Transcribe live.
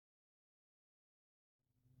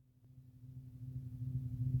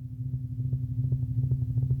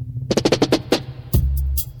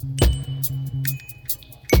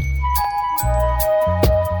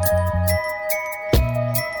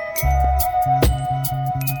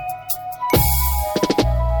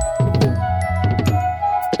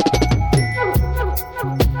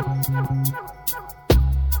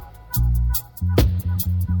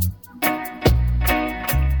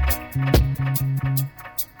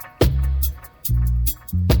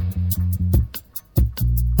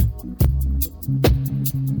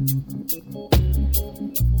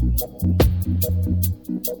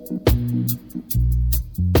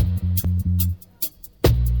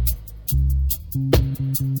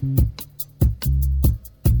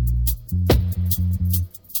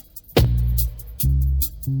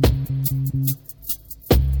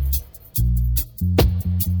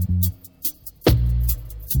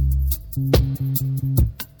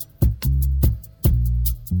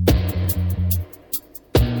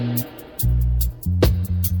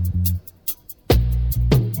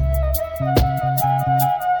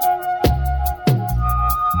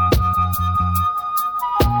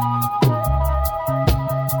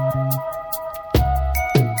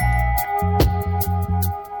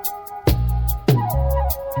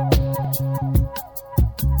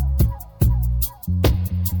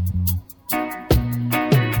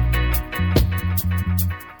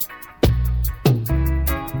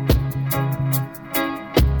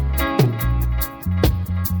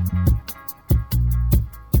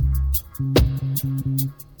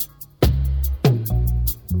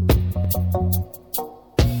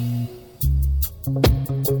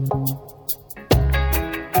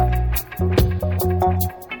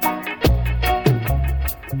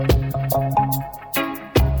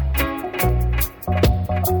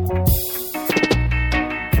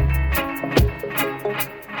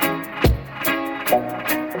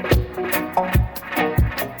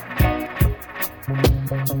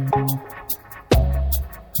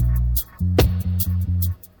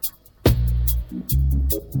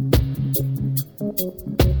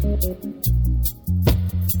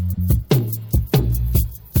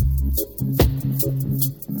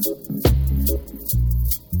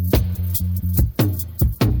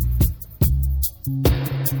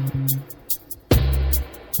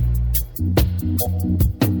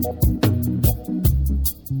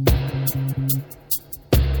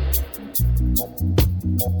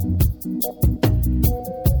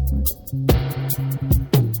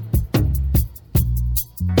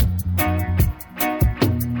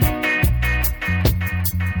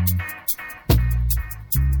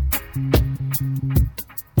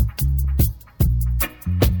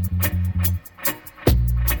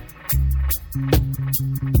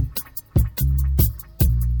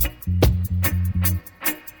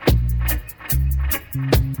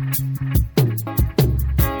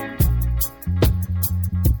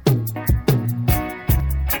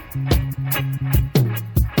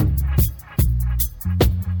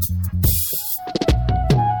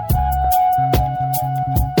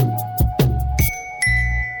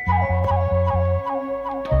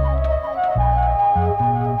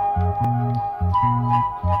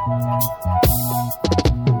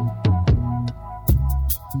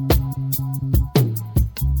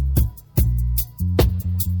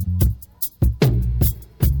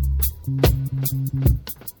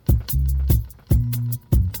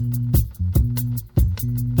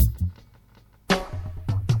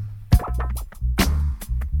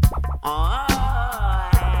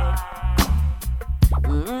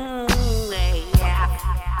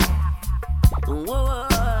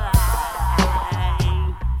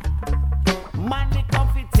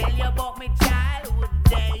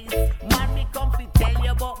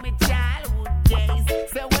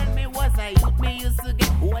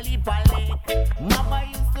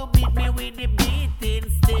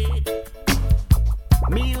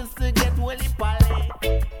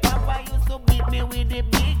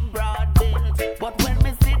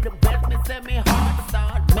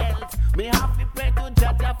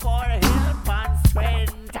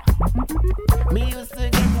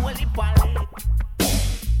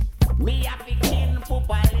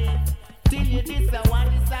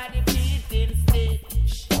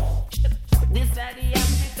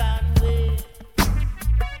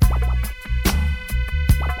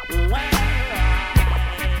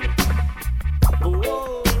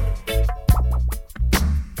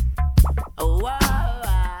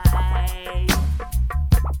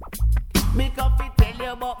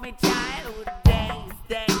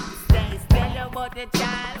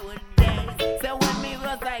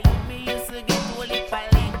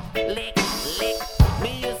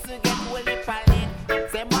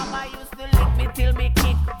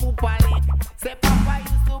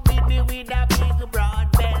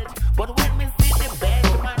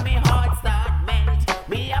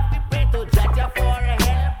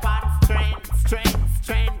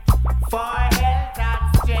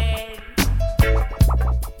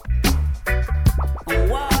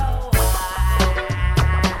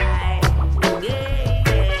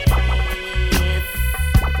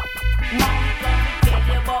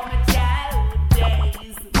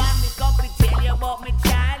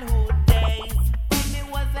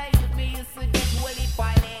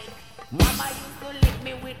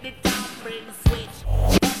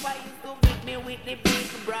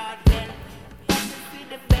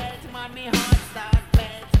man, me heart start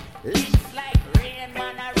belt. Lips like rain,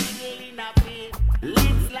 man, I wriggle in a pit.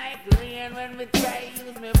 Lips like rain when we try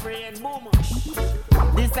use my brain. Boom.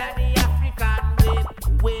 This are the African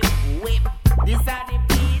whip. This are the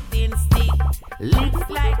beating stick. Lips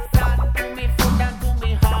like sun to me foot and to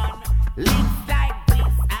me horn. Lips like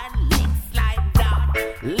this and lips like that.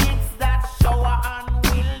 Lips that shower and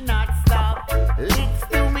will not stop. Lips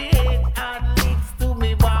to me head and lips to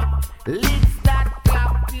me back. Lips that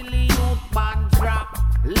clap till the youth man drop.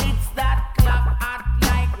 Lips that clap hot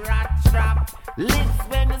like rat trap. Lips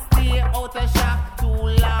when you stay out of shock too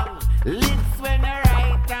long. Lips when you're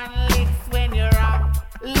right and lips when you're wrong.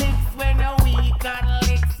 Lips when you're weak and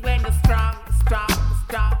lips when you're strong.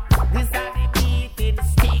 This are the beating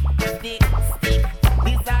stick.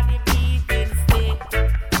 These are the beating stick.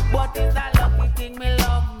 But it's a lucky thing me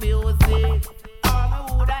love music. Or me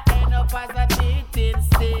woulda end up as a beating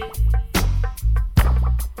stick.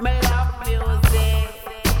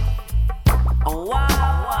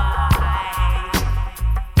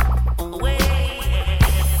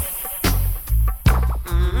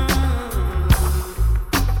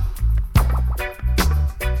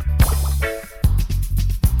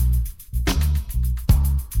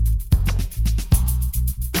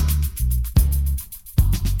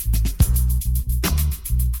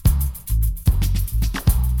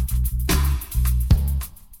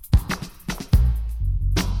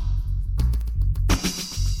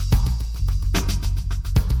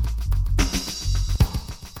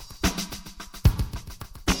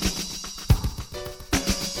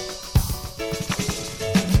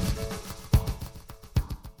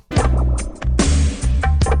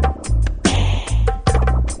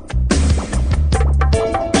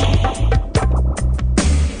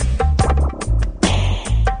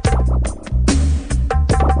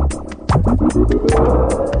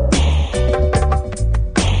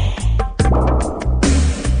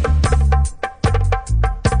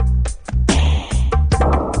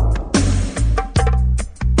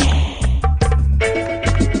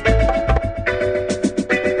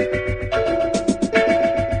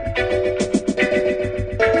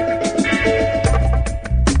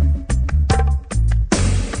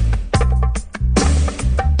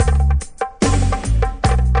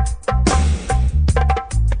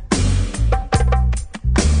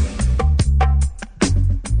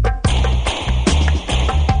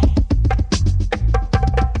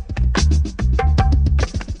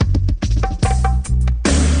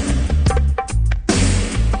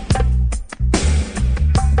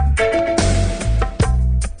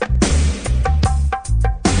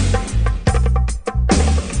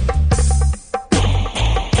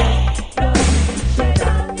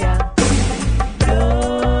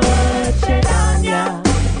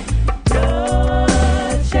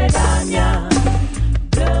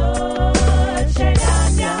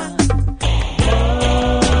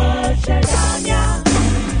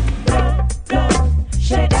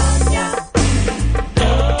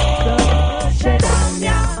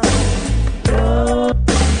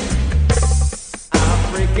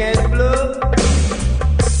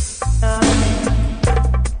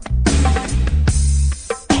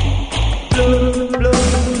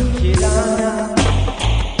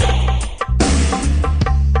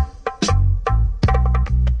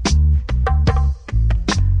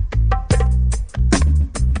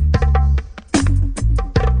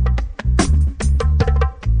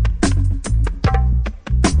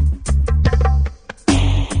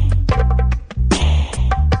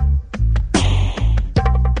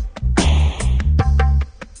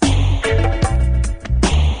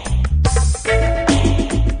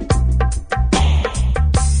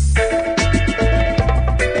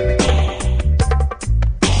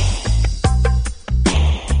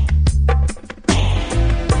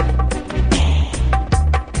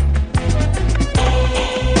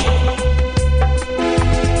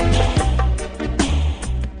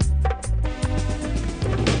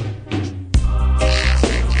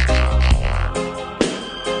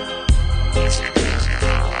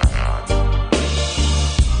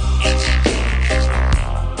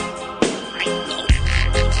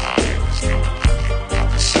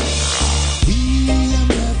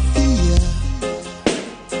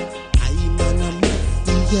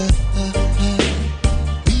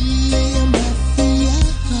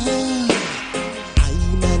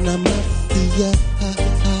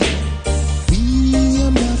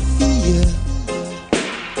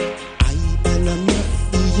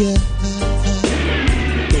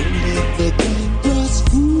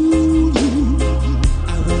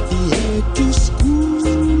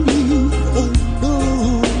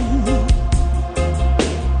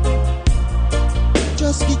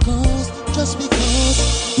 just because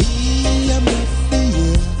we are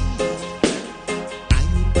mafia,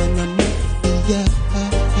 I'm a mafia.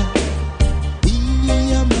 We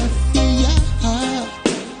are mafia,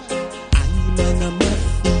 I'm a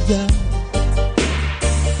mafia.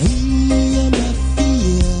 We are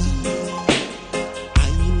mafia,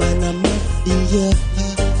 I'm a mafia.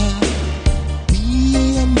 We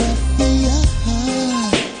are mafia,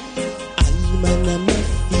 I'm a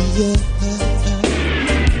mafia.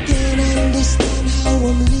 Can't understand how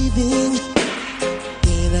I'm living.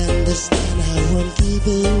 Can't understand how I'm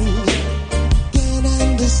giving. Can't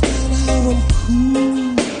understand how I'm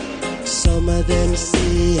cool. Some of them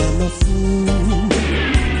say I'm a fool.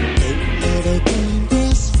 Don't let a green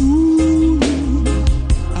grass fool you.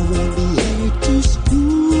 I won't be here to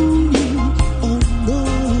school you. Oh no.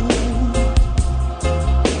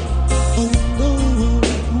 Oh no.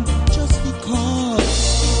 Just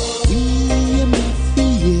because we are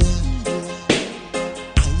mafia.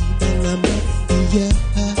 I'm a mafia.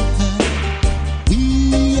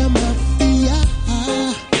 We are mafia.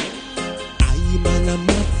 I'm a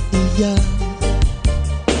mafia.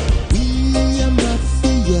 We are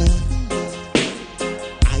mafia.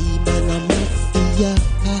 I'm a mafia.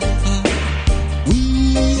 We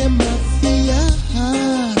are mafia.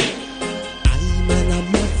 I'm a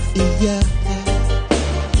mafia.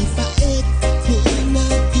 If I ate me in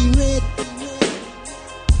the red,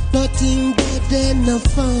 nothing better than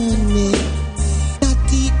funny.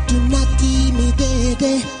 Natty to natty me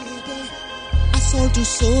dede. I soul to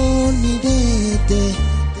soul me dede.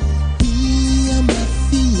 Be a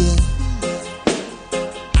mafia.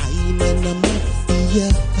 I'm a mafia.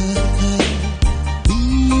 Be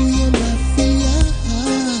a mafia.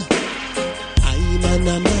 I'm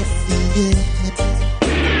a mafia.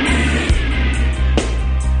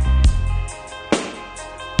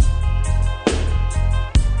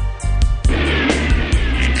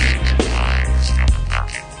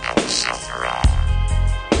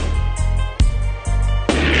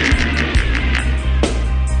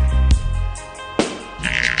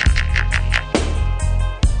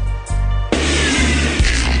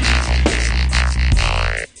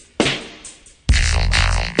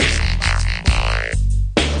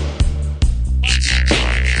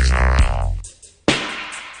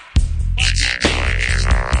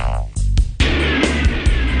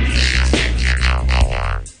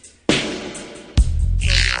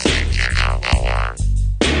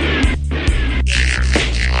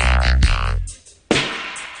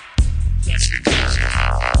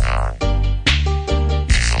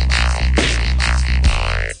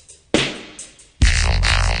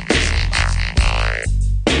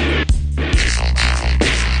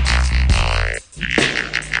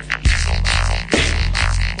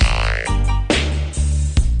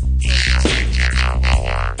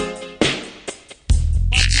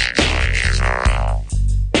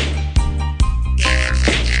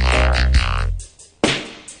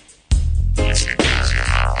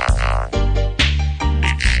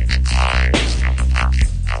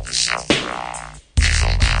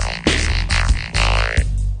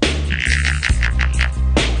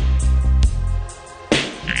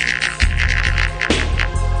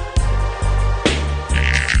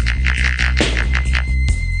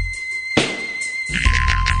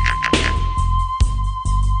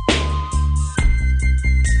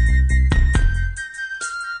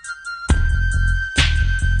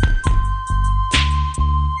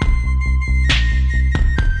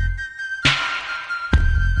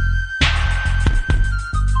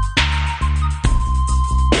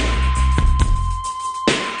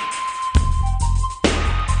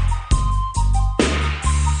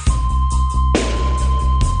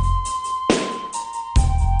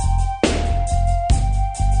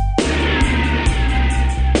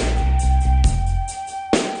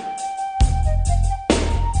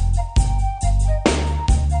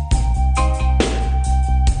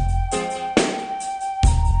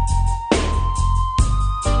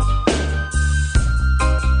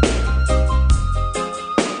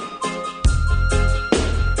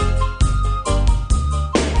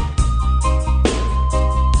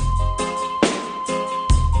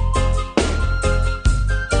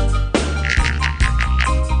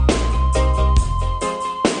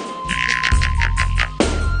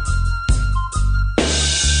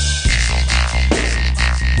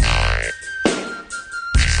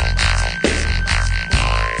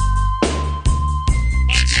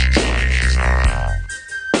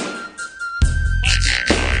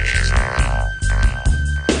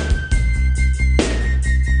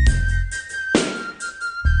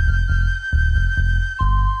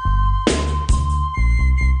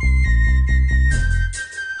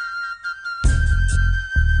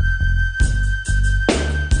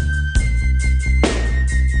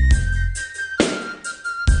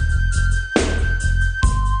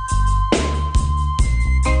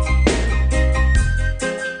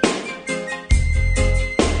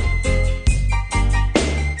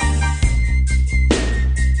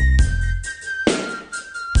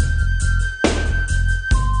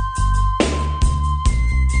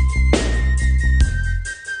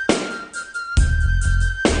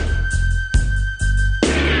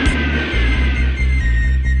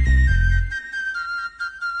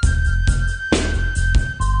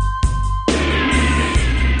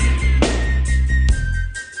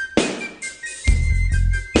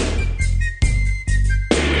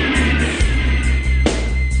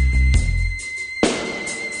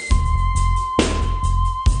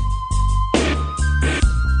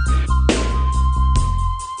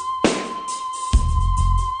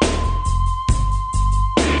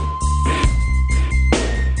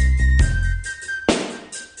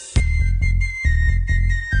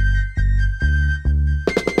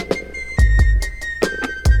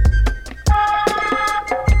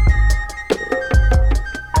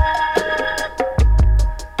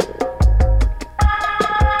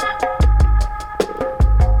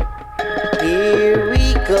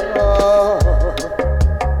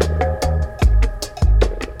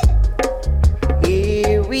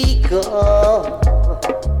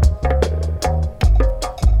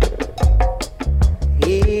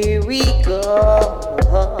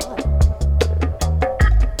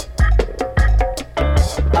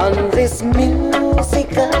 this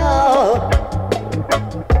musical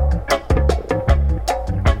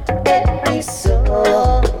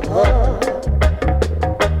episode.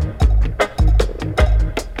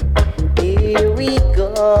 Here we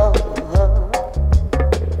go.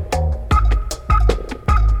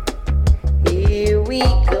 Here we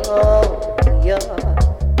go, yeah.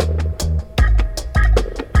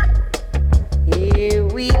 Here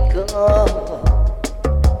we go.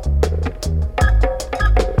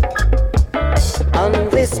 On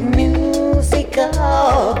this musical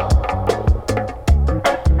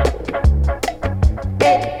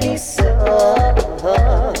episode,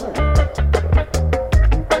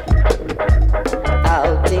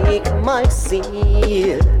 I'll take my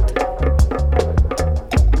seat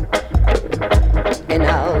and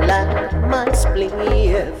I'll light my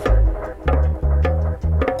spliff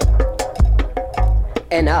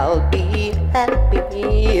and I'll be happy.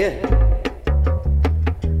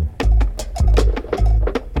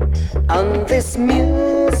 On this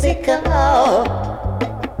musical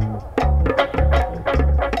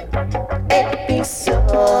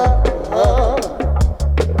episode,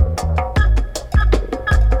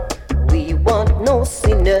 we want no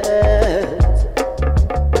sinners,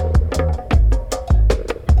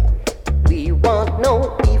 we want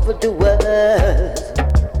no evildoers,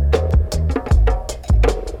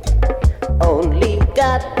 only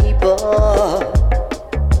God people.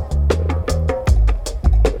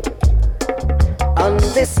 On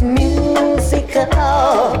this musical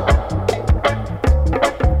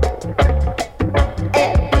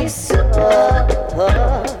episode,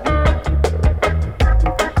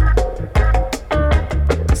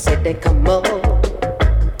 said they come on,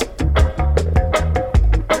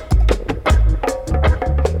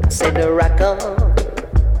 said the rock on,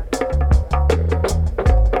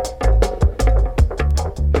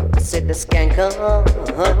 said the skank on.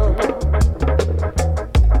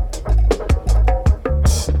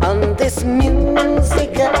 On this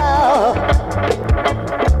musical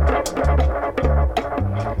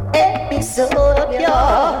episode,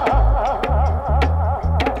 yeah.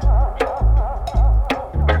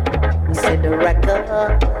 Said the record,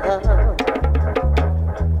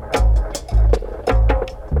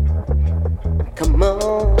 come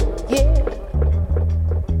on, yeah.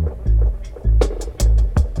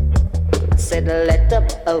 Said let up,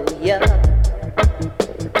 oh yeah.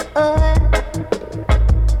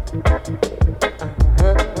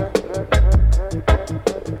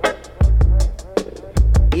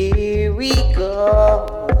 Here we go.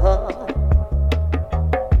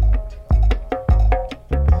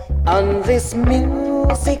 On this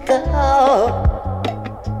musical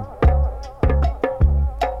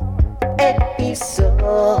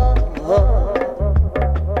episode,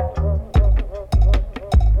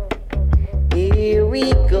 here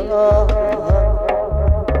we go.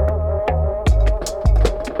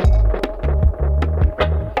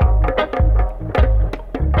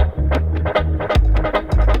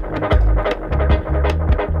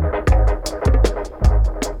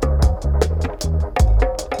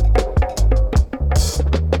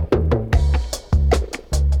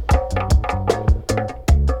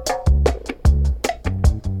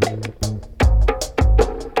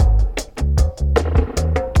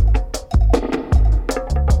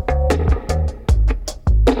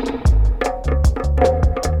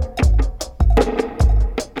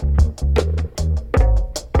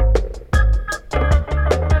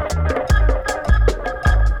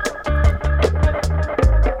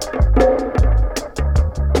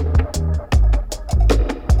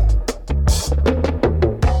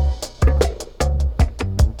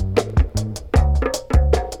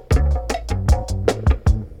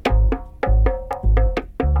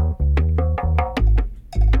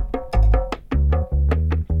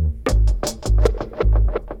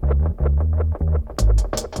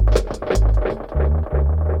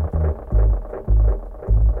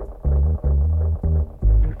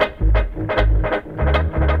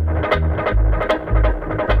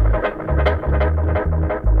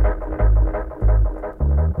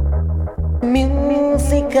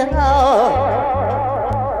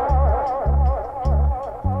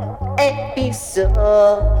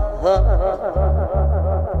 Episode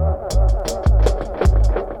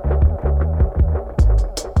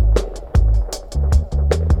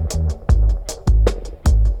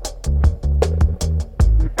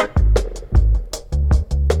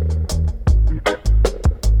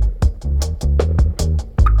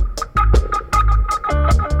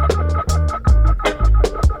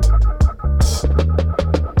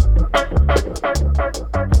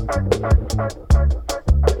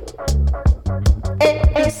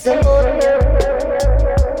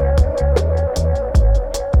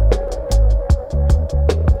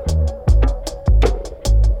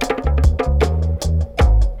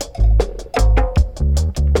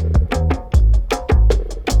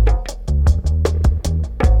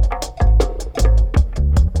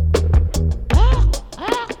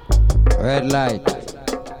red light.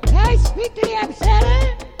 Can I speak to the observer?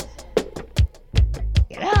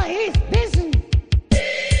 You know, he's busy.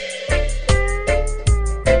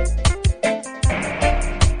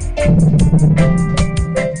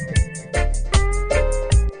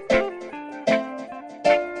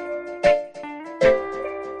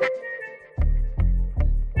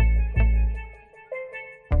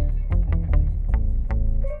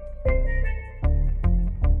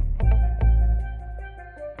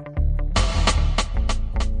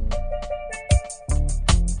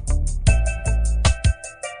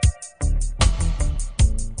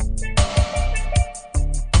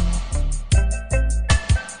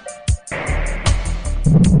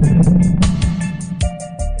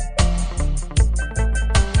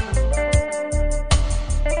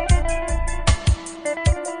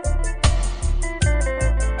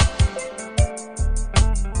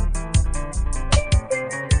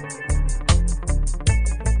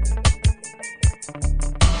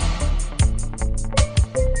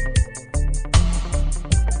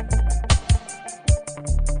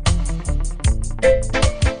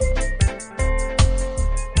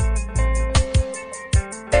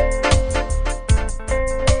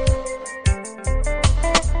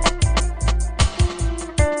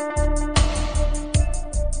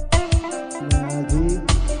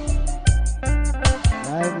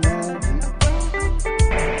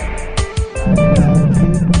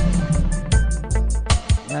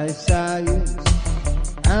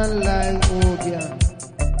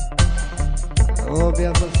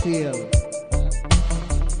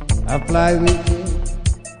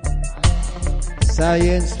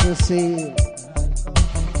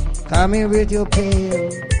 Coming with your pale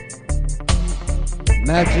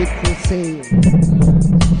magic crusade.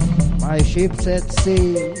 My ship set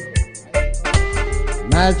sail,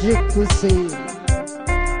 magic crusade.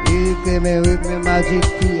 You came in with me magic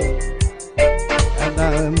peel, and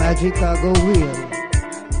now magic I go real.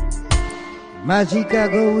 Magic I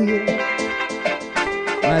go real.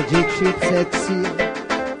 Magic ship set sail.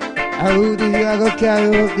 How do you go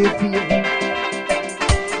carry out the peel?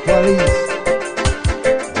 Police.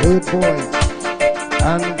 Good boys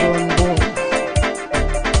and gun boys,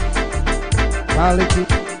 quality.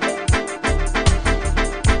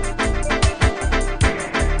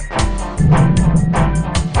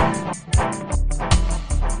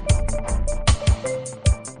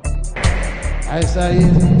 I say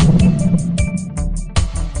you.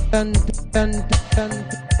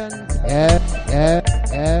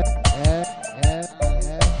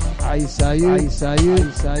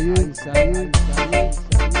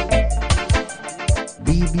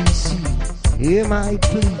 BBC, hear my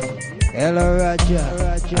plea. Ella Raja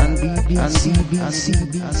and BBC.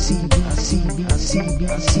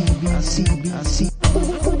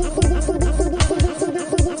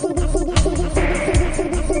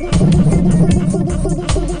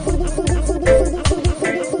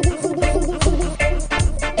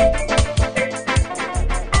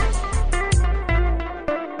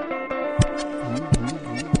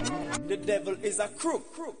 The devil is a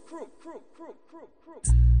crook.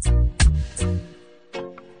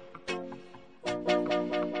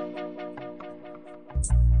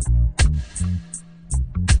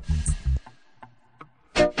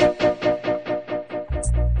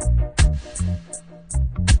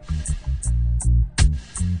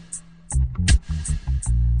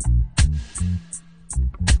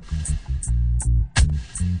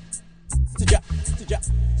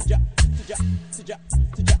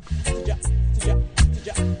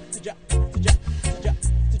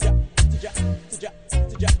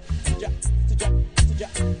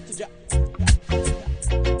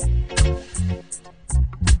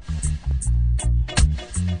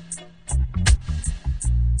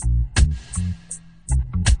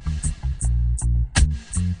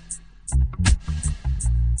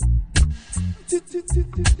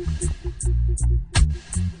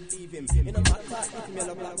 Leave him in a matter if him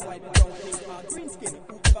yellow, black, white, brown, pink, or green skin.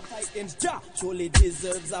 Whoever fight against Jah surely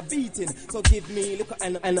deserves a beating. So give me liquor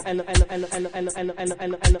and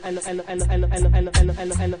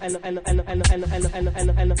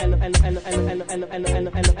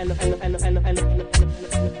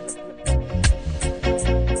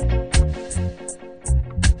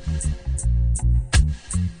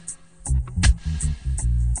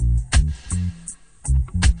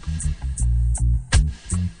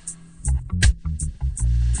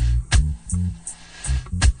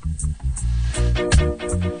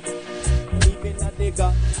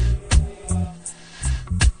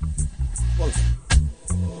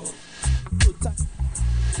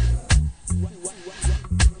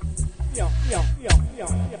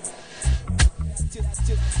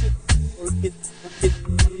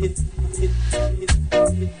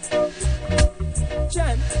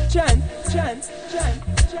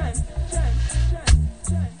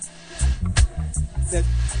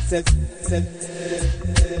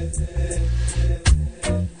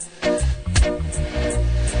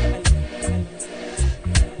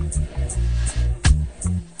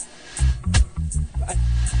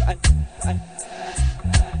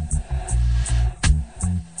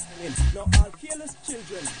Now all careless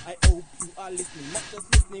children, I hope you are listening, not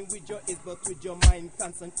just listening with your ears, but with your mind.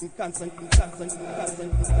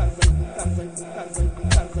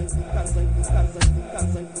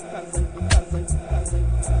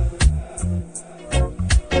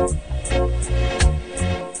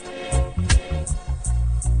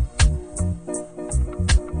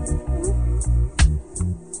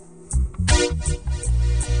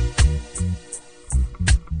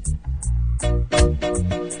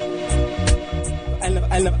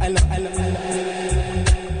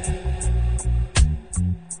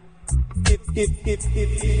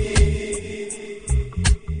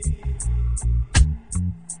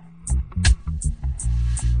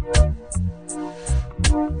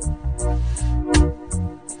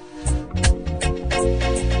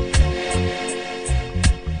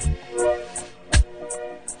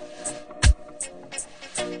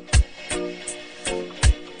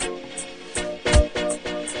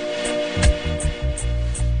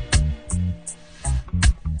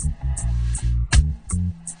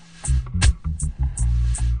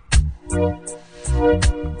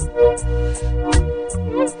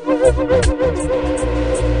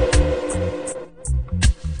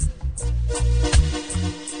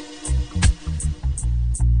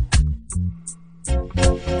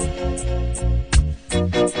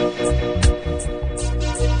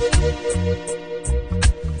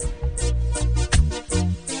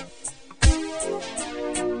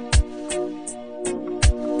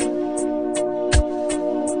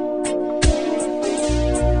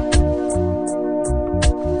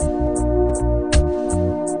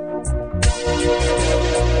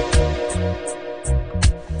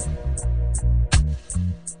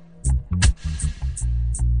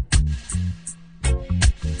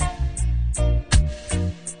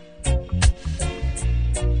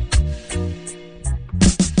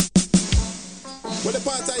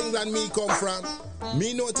 Me come from,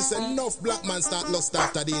 me notice enough black man start lust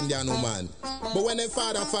after the Indian woman. But when their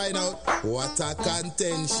father find out, what a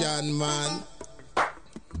contention, man.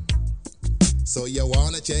 So you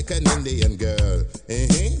wanna check an Indian girl?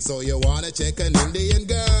 So you wanna check an Indian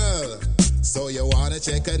girl? So you wanna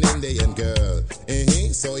check an Indian girl?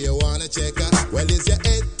 So you wanna check her? Well, is your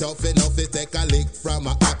head tough enough to take a lick from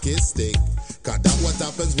a hockey stick? Cause that's what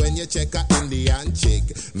happens when you check a Indian chick.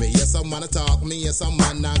 Me hear some man talk, me hear some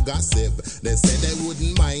man a gossip. They say they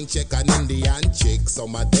wouldn't mind check an Indian chick.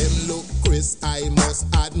 Some of them look Chris, I must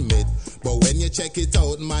admit. But when you check it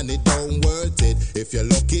out, man, it don't worth it. If you're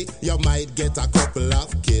lucky, you might get a couple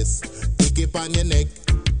of kiss. Icky on your neck,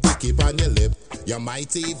 icky on your lip. You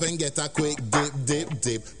might even get a quick dip.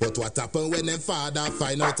 But what happen when them father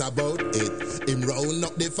find out about it? Him round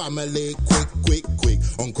up the family quick.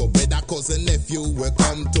 Uncle, brother, cousin, nephew will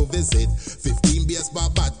come to visit. 15 baseball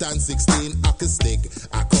bat and 16 hockey stick.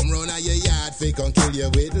 I come round at your yard, fake and kill you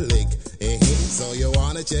with a lick. So you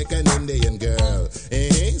wanna check an Indian girl?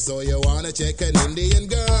 So you wanna check an Indian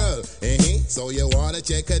girl? So you wanna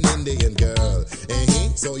check an Indian girl?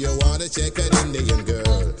 So you wanna check an Indian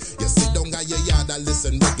girl? You sit down at your yard and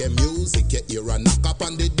listen reggae music. You hear a knock up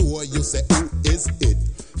on the door, you say, who is it?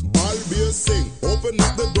 Balbia sing, open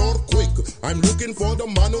up the door quick. I'm looking for the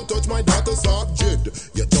man who touched my daughter's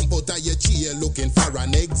object. You jump out of your chair looking for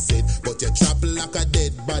an exit, but you trap like a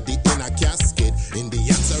dead body in a casket.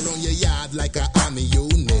 Indians around your yard like an army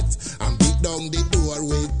unit, and beat down the door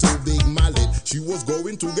with two big mallet. She was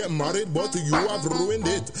going to get married, but you have ruined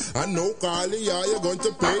it. And no, Carly, are you going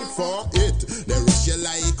to pay for it? They rush you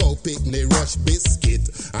like a picnic rush biscuit,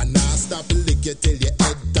 and now stop lick you till your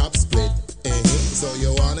head top split. So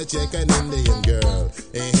you wanna check an Indian girl?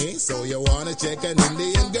 So you wanna check an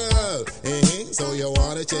Indian girl? So you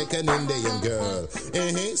wanna check an Indian girl?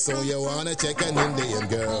 So you wanna check an Indian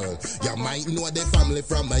girl? You might know the family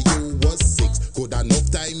from a you was 6. Could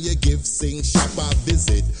enough time you give sing shop a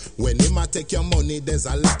visit. When him a take your money, there's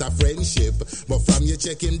a lot of friendship. But from you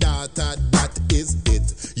check him data, that is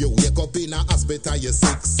it. You wake up in a hospital, you're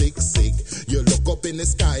sick. You look up in the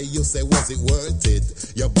sky, you say, was it worth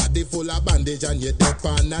it? Your body full of bandage and you dip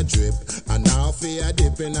on a drip. And now fear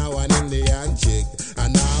dipping a one Indian chick.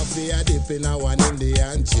 And now fear dipping a one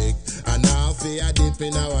Indian chick. And now fear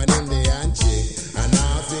dipping a one Indian chick. And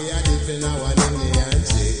now fear dipping a one Indian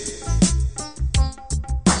chick.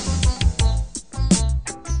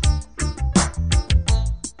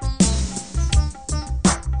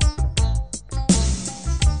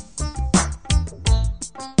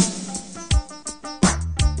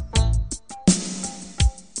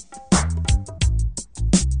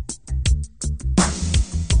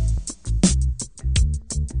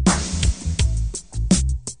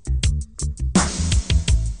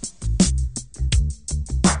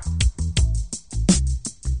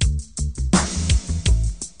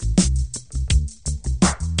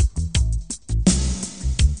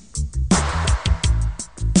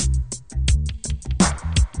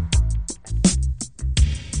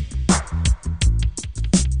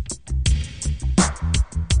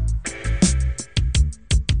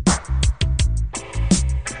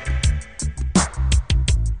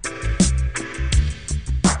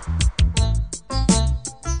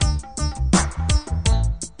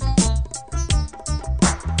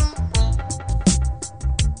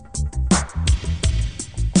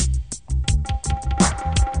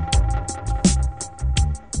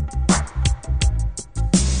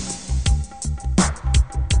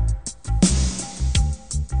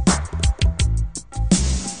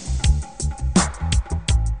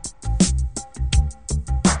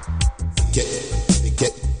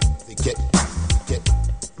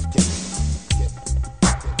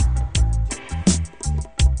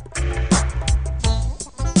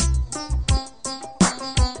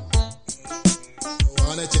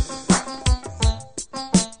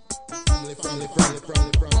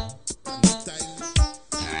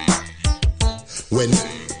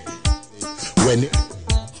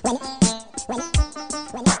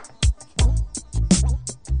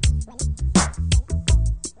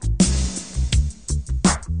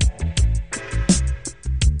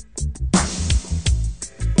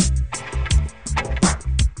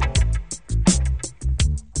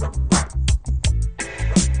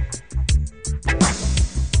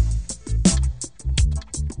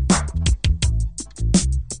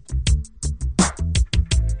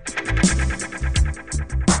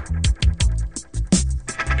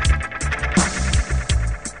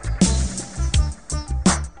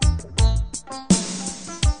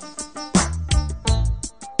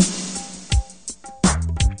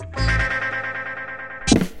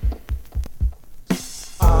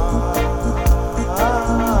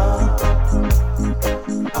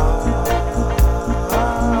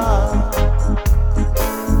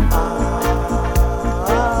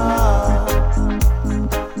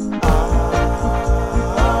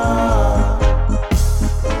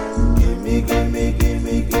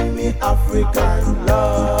 African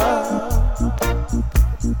love.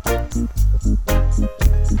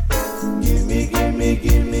 Give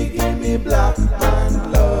me black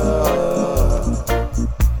man love.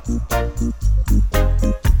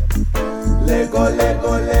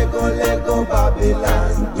 Lego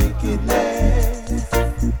Babylon wickedness.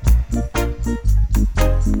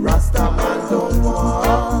 Rasta man don't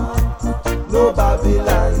want no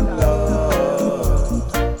Babylon love.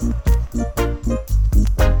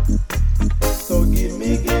 So give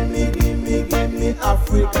me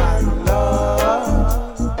African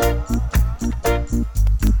love.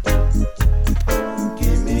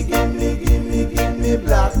 Give me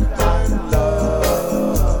black man love.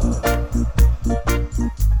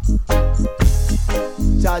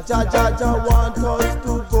 Jaja want us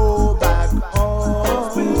to go back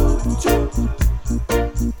home,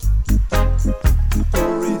 to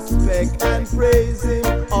respect and praise him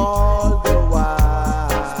all the while.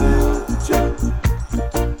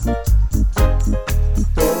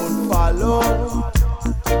 Don't follow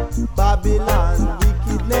Babylon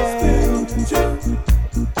wickedness,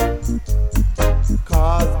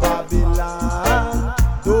 cause Babylon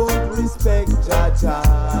don't respect Jaja.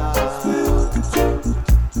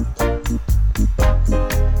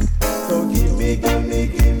 So give me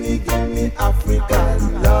African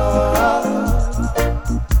love.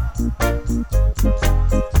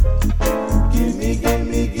 Give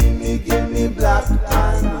me black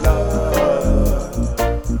man love.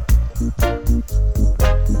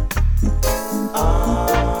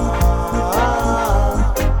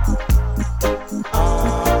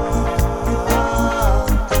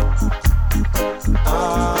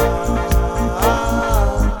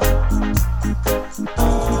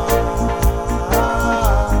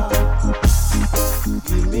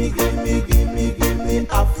 Give me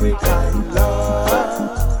African love.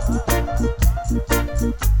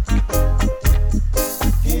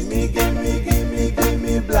 Give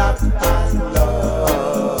me black man love.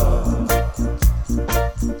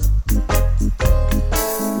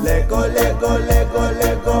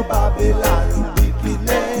 Lego Babylon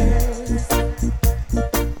wickedness.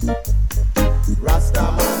 Rasta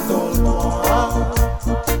man don't want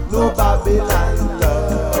no Babylon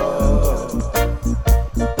love.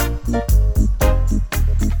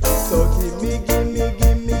 So give me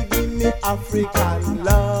African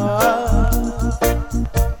love.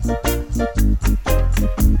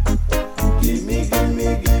 Give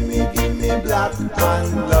me black man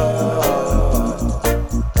love.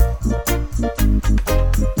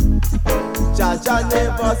 Jaja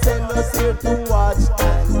never send us here to watch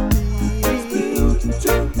and teach.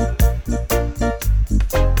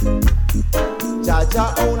 Jaja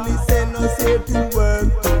only send us here to work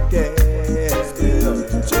together.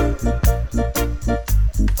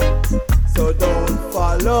 So don't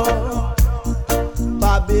follow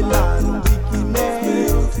Babylon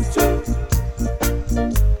wickedness,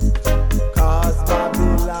 cause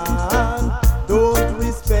Babylon don't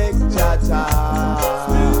respect Jaja.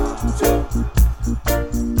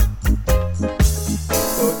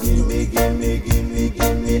 So give me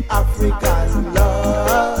African love.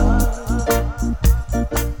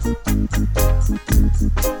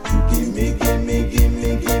 Give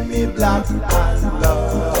me black man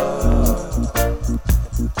love.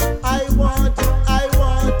 I want it.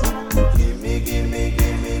 Give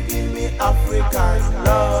me African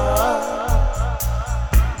love.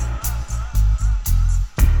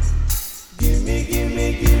 Give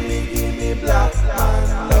me black man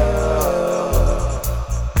love.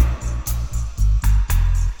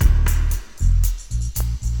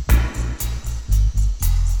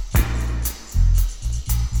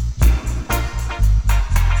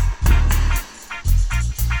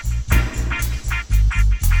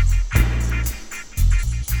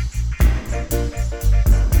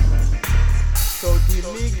 So give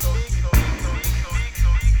me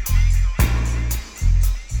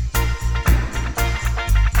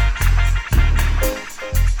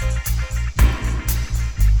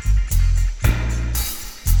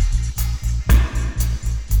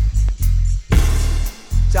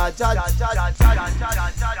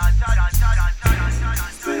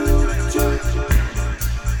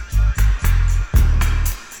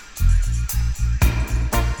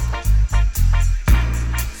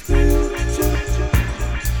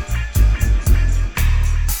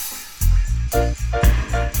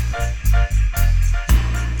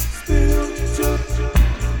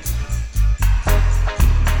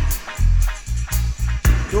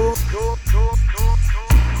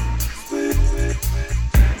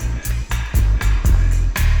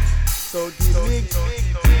So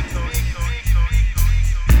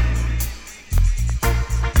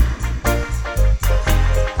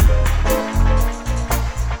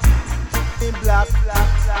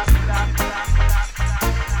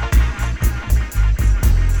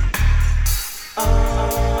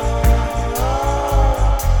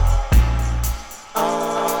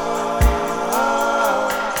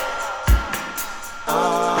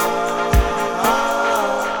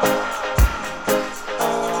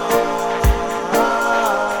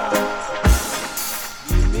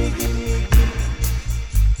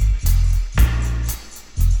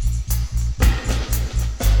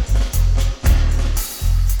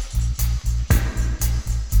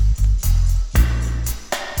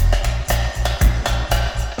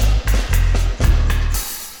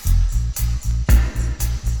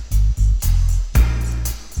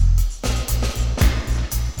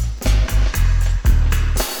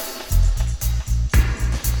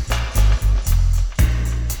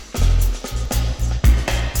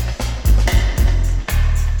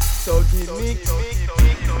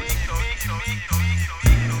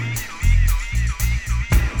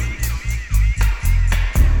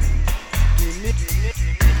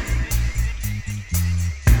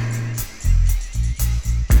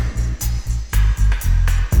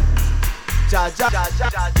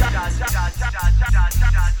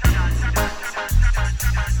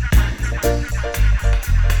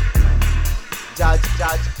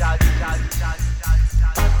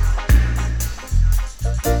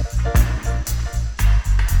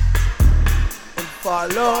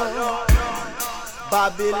Follow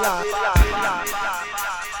Babylon.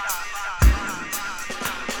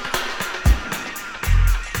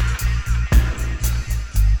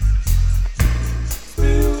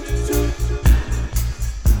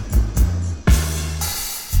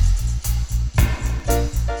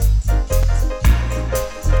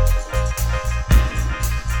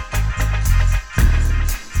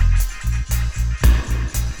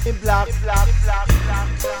 In black.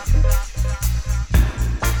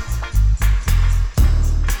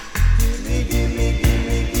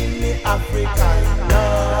 Give me African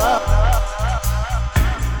love.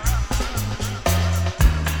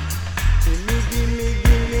 Give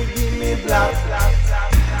me black.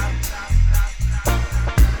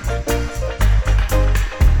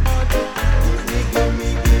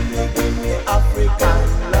 Give me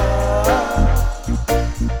African love.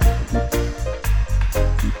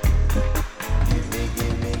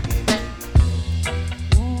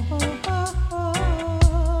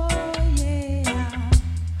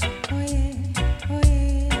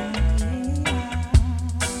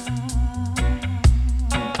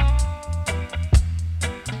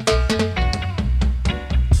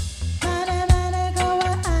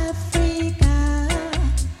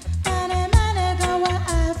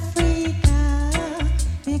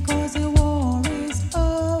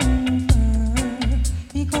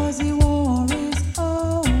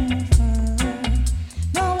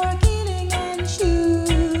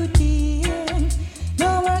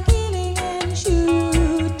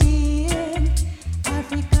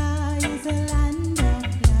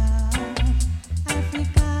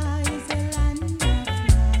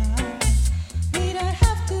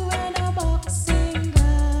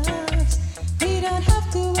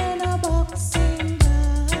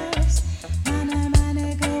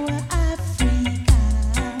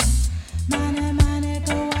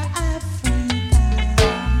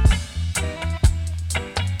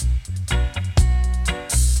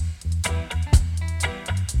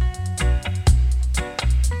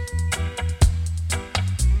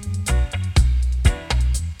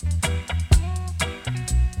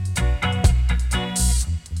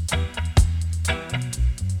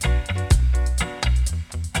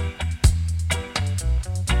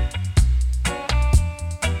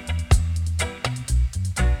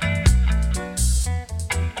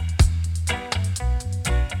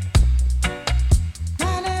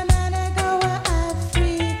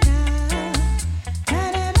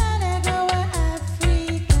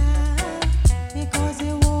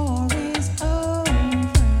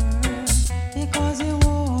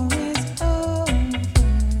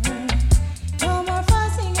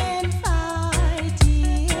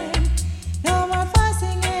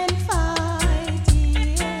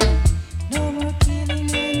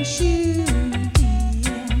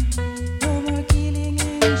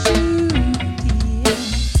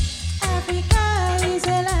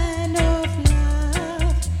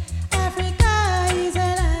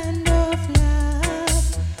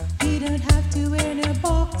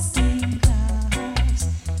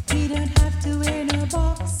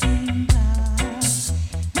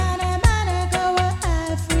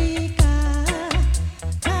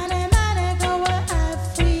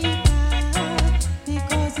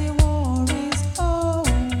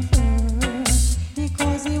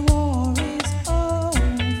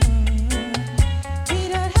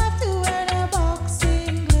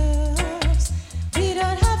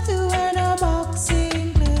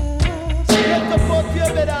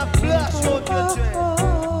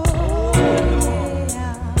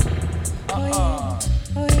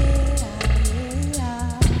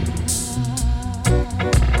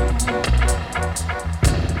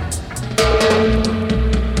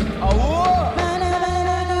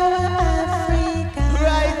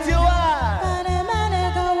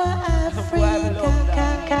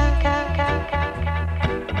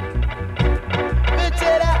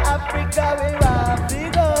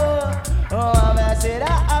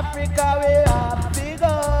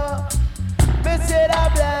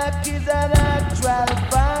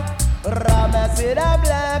 say that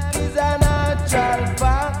black is a natural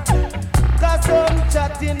fact. Cause some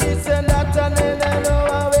chatting this and that and then I know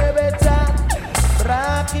how we better.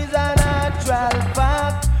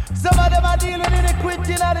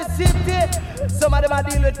 Some of them are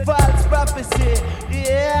deal with false prophecy.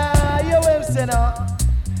 Yeah, you will say no.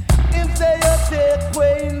 Him say you take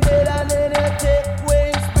way in bed and then you take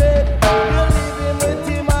way in spread. You leave him with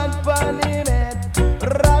him and pan him head.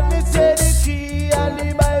 Rabbi say the key and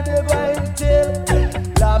the Bible going tell.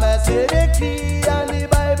 Lama say the key and the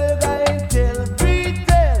Bible going tell.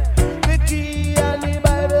 Retell the key and the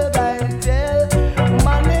Bible going tell.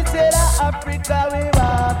 Man me say that Africa we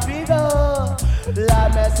want to go.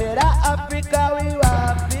 Lama say that Africa we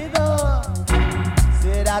want to go.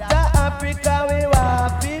 Say that Africa we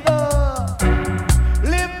want to go.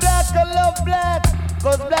 Live black and love black,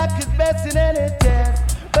 cause black is best in any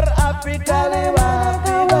test. But Africa we want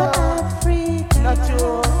to go. Not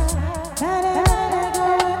true.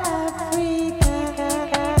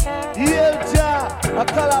 Hail Jah, a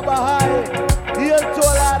Calabar High. Hail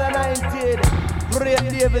Tolar 19, great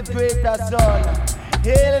David greater son.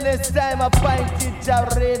 Hail in this time appointed Jah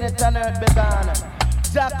reign it on earth began.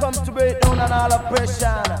 Jah comes to break down on all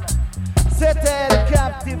oppression. Set the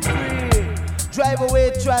captive free. Drive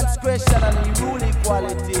away transgression and rule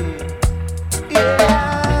equality.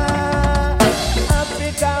 Yeah,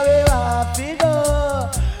 Africa we want to go.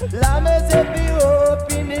 Let me say we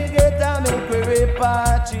open the gate and make we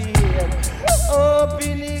repatriate.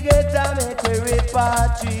 Open the gate and make we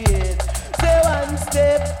repatriate. Say one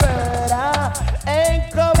step further, and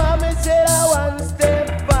come on me say that one step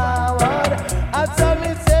forward. And so me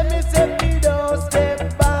say we don't step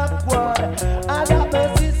backward. And that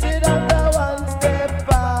me say that the one step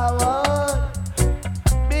forward.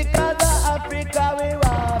 Because the Africa we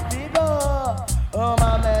want to go. Oh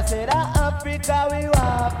mama say that Africa we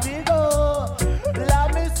want to go. Let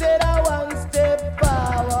me say that one step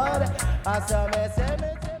forward. And so me say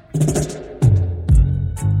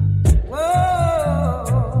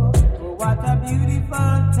whoa, what a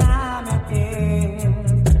beautiful time it is.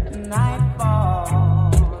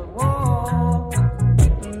 Nightfall, whoa,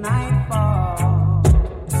 nightfall.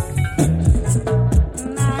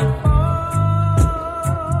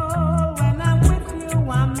 Nightfall, when I'm with you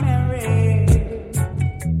I'm merry.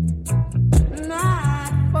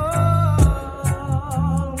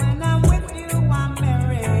 Nightfall, when I'm with you I'm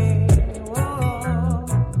merry. Whoa.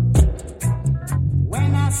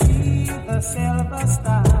 When I see the silver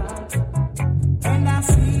star, when I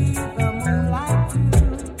see the moonlight too,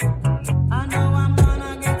 I know I'm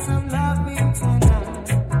gonna get some loving tonight.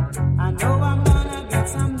 I know I'm gonna get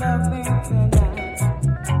some loving tonight.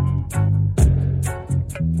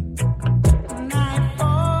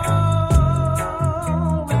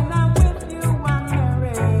 Nightfall, when I'm with you I'm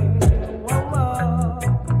merry. Whoa, whoa.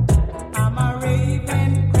 I'm a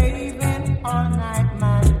raving, craving all night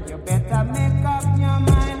man. You better make up your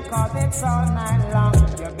mind, cause it's all night long.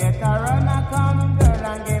 You better run a come girl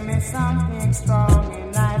and give me something strong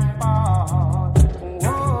in nightfall.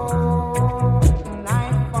 Whoa,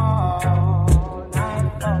 nightfall,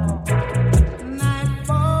 nightfall,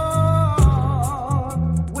 nightfall.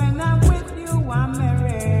 When I'm with you I'm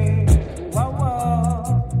merry. Whoa,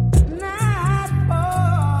 whoa.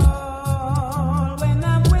 Nightfall, when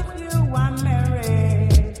I'm with you I'm merry.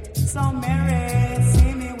 So merry,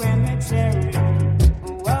 see me when me cherry.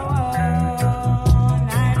 Whoa, whoa.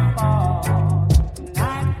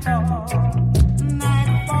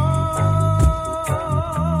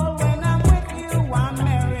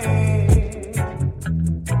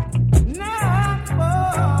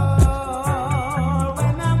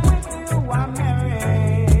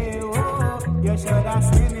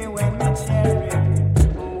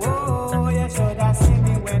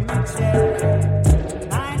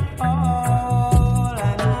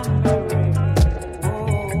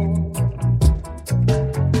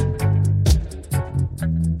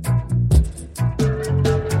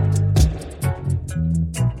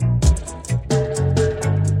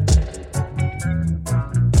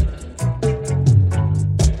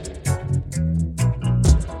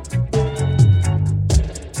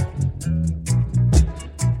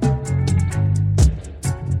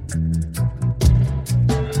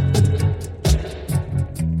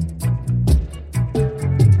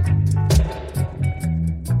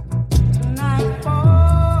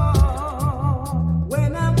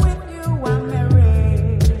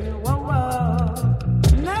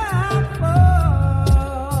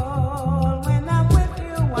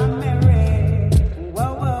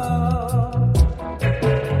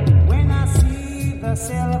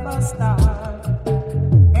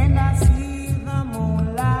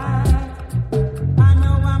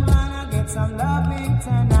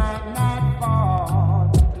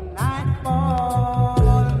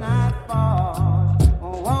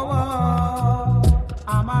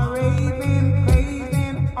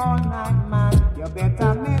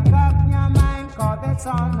 it's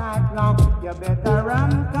all night long. You better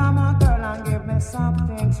run, come on, girl, and give me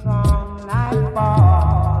something strong.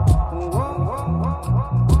 Nightfall. Whoa.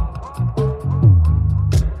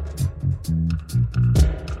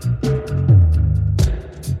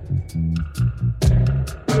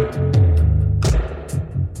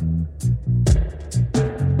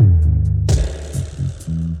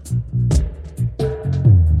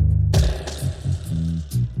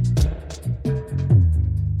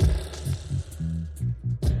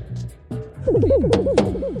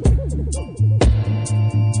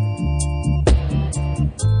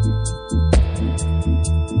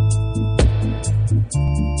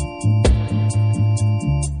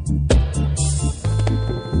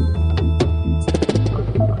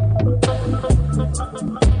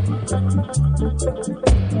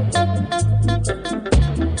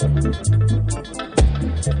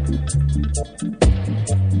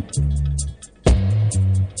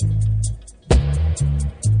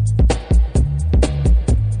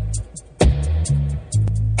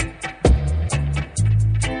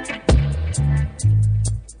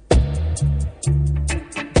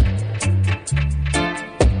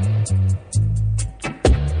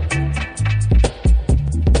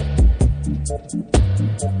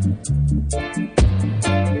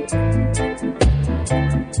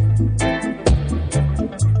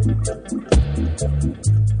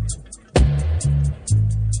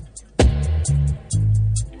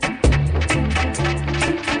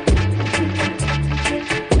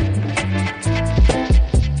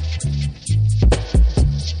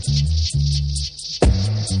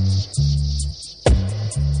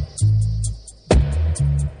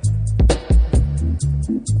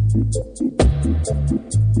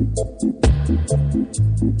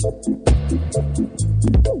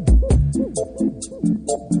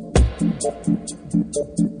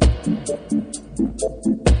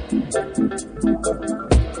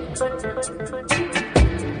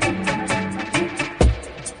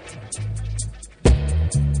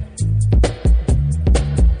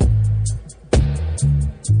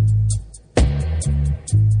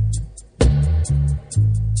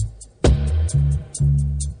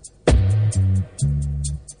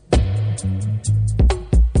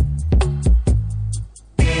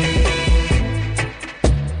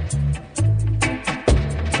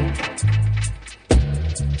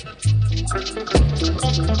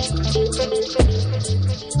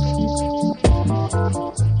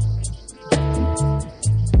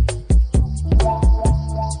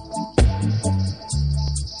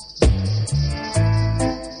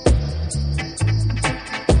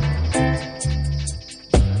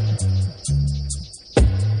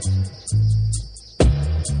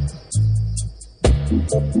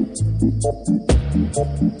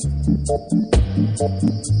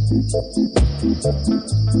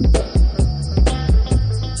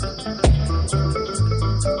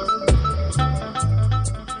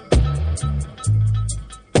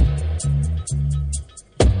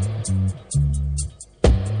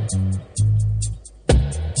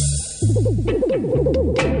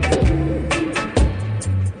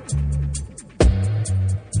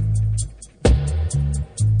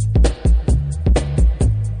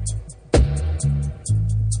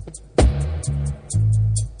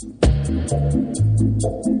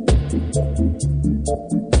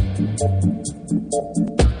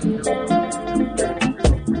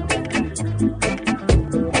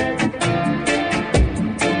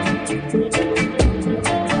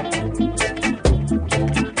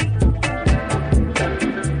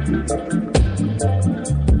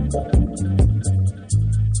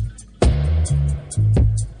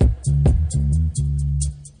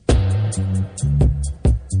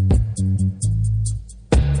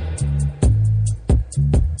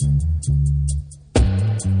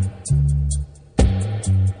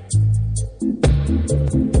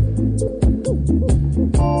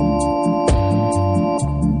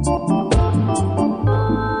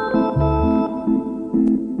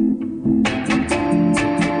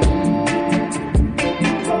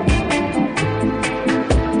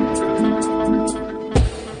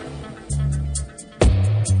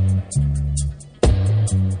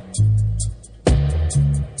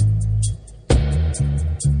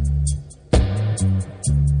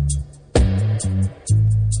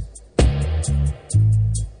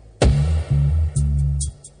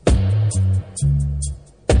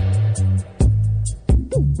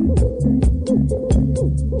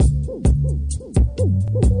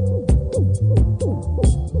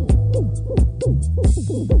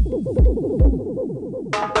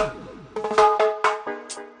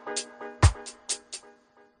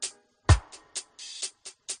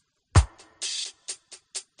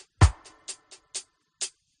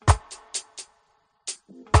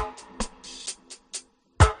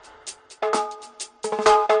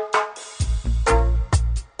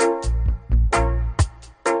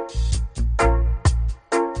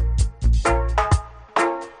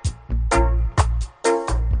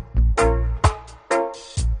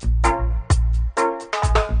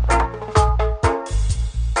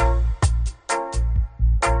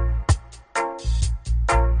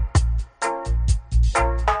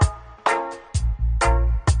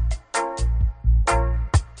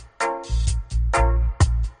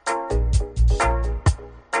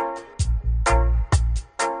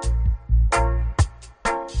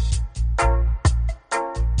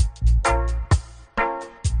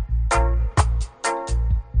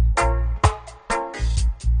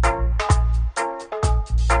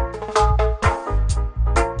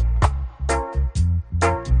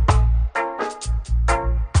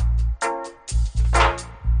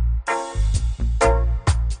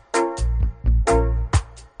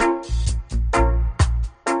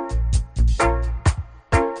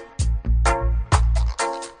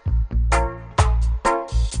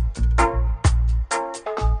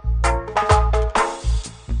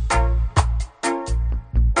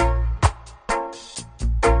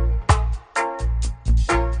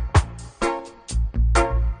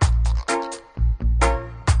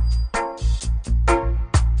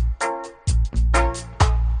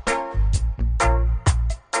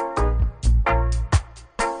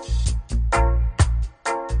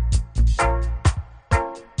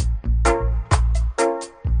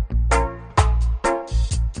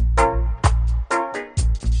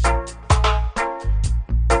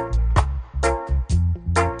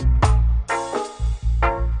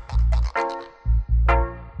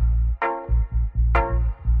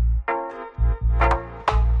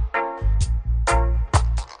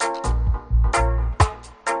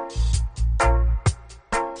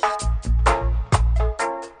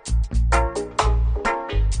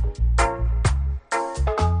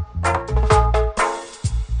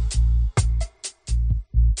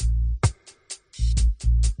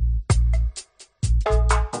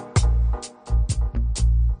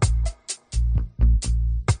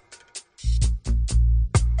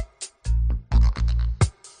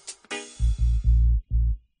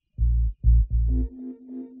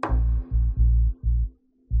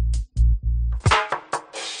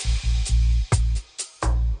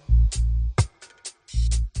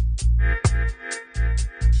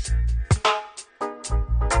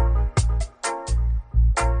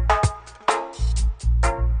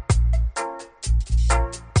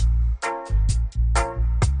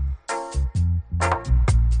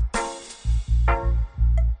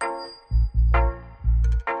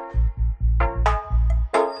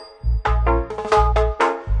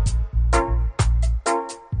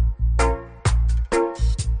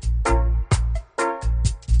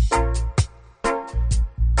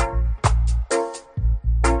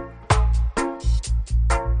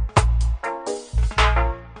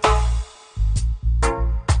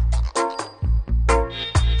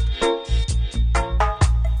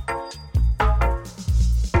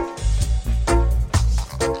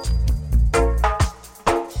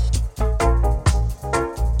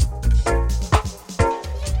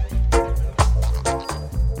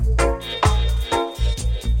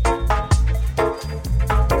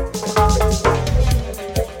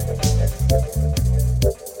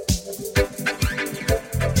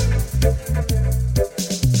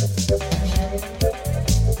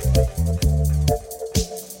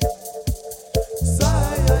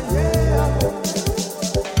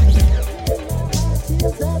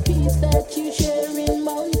 is the peace that you share in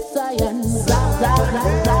Mount Zion. Zah, zah,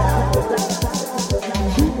 zah, zah, zah,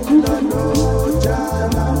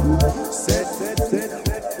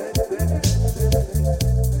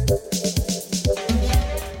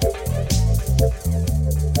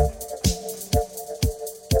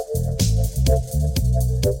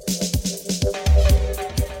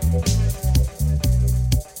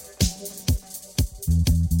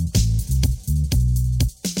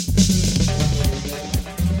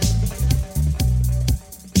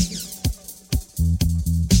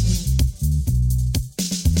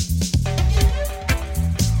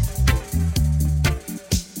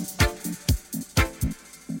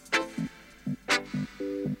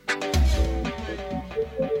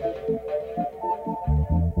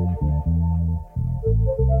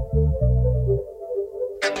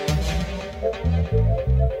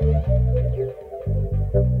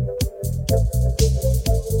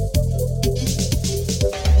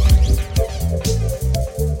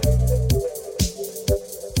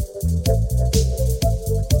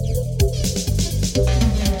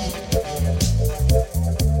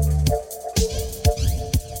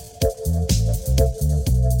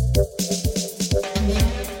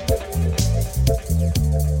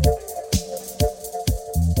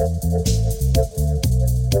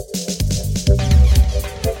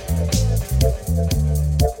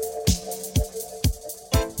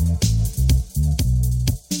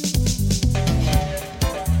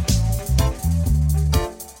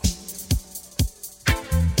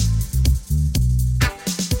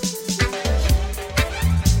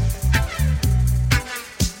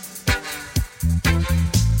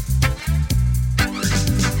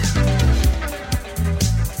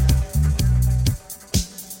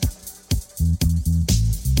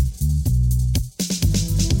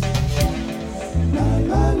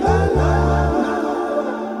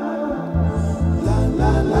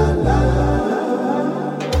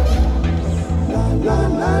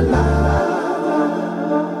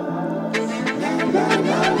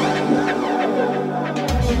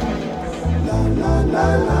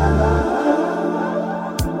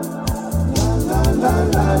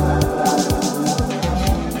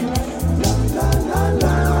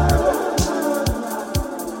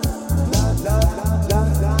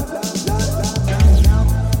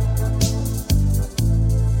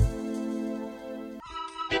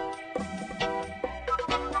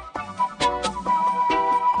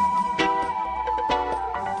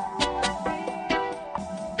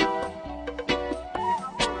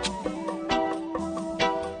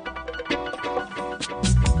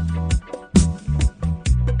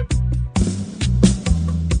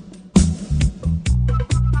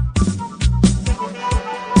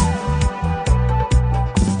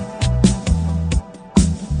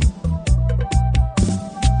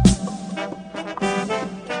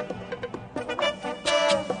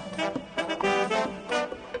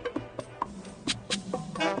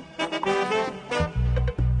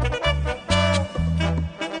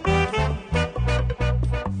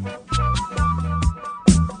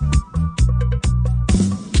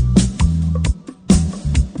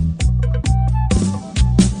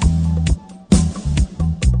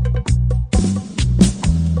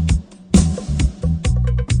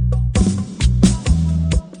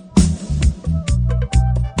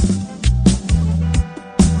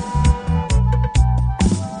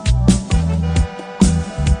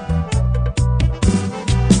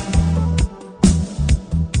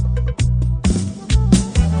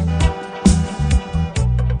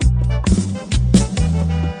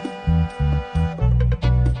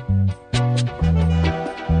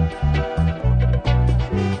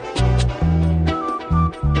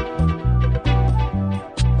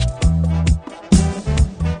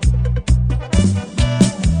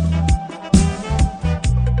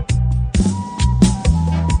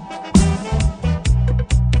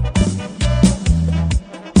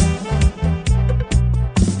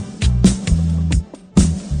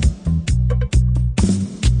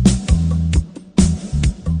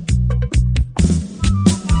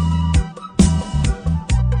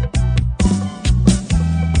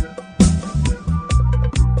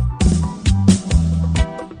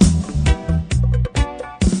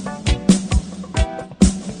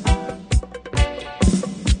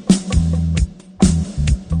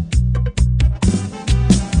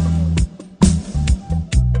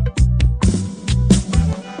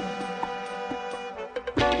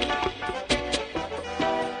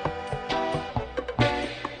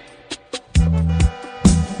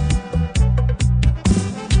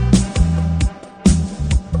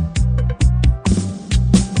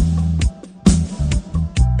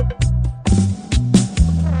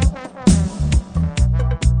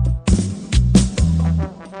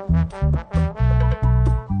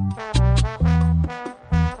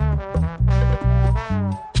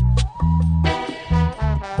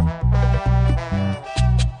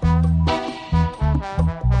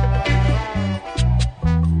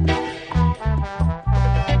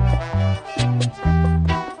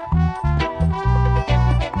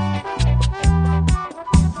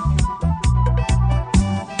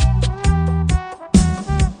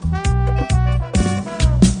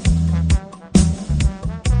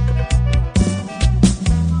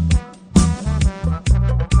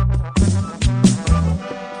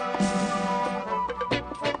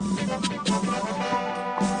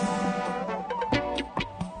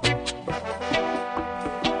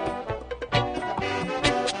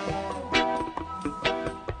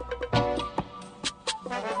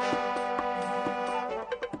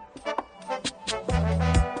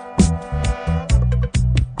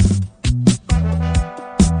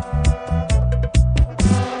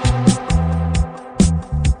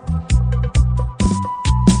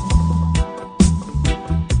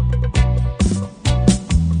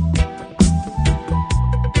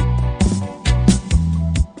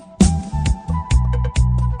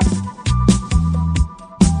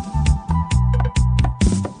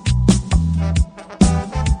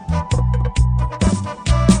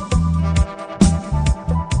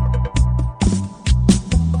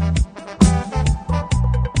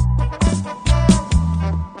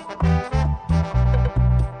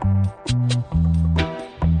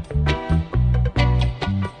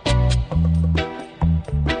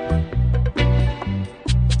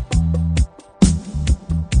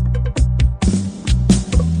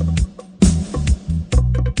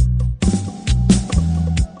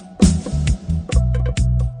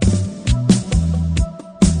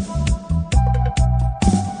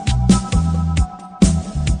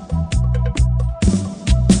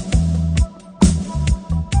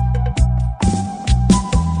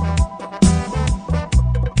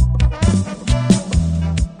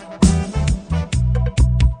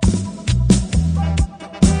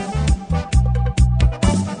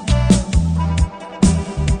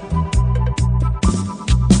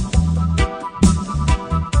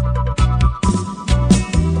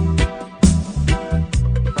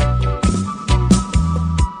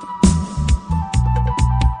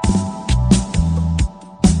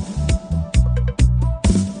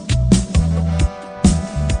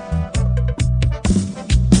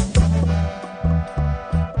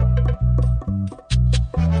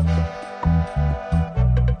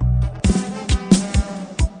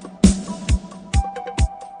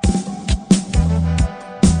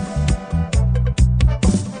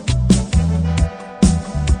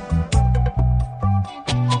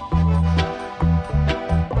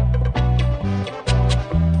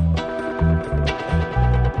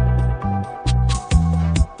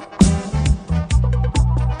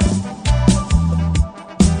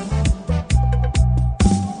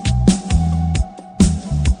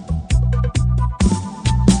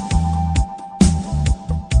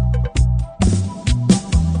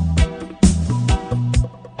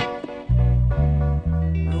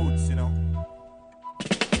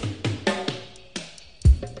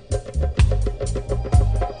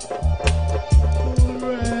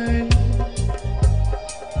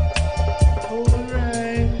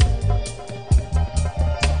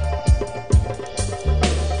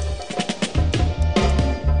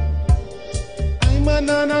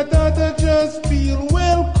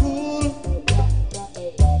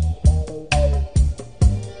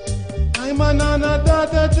 Simon and her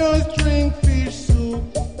daughter just drink fish soup.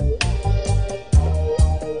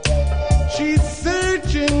 She's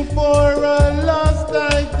searching for a lost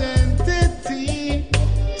identity.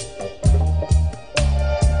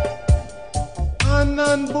 An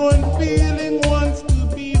unborn feeling wants to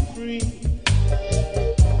be free.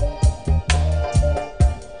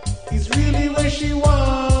 It's really where she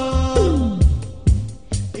wants.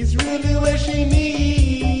 It's really where she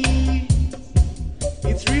needs.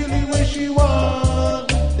 It's really where she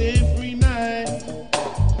wants every night.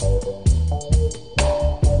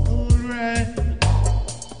 Alright.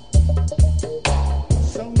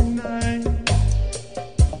 So nice.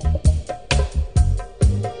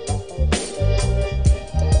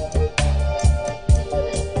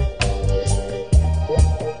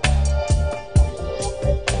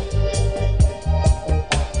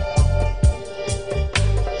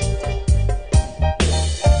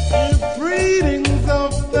 Breedings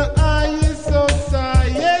of the highest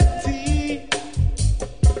society.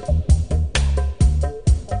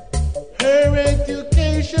 Her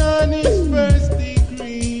education is first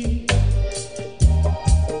degree.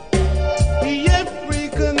 The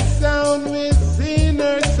African sound within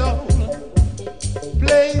her soul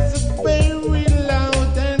plays very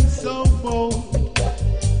loud and so bold.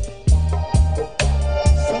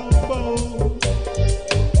 So bold.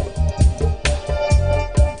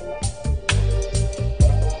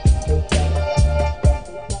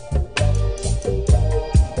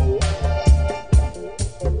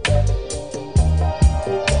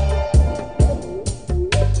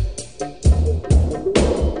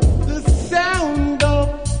 The sound of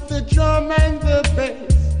the drum and the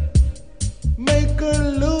bass make her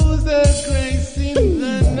lose her grace in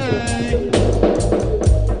the night.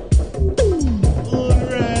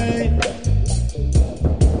 Alright,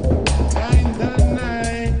 kinda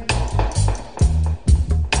night.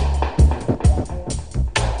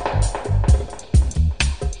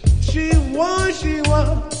 She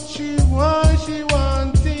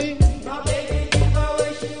wants it. My baby give her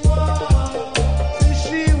what she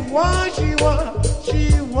wants.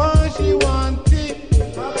 She wants it.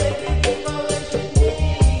 My baby give her what she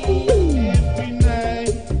needs. Every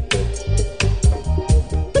night.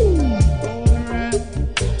 Alright.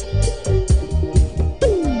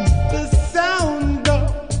 The sound of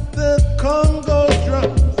the Congo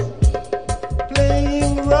drums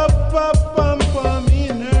playing rap-a-pum-pum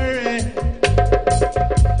in her head.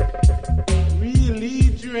 Really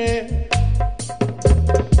dread.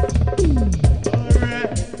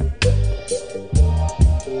 Alright.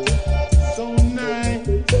 So nice.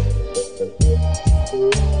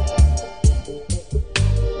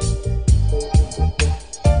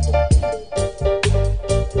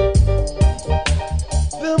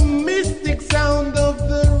 The mystic sound of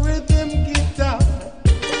the rhythm guitar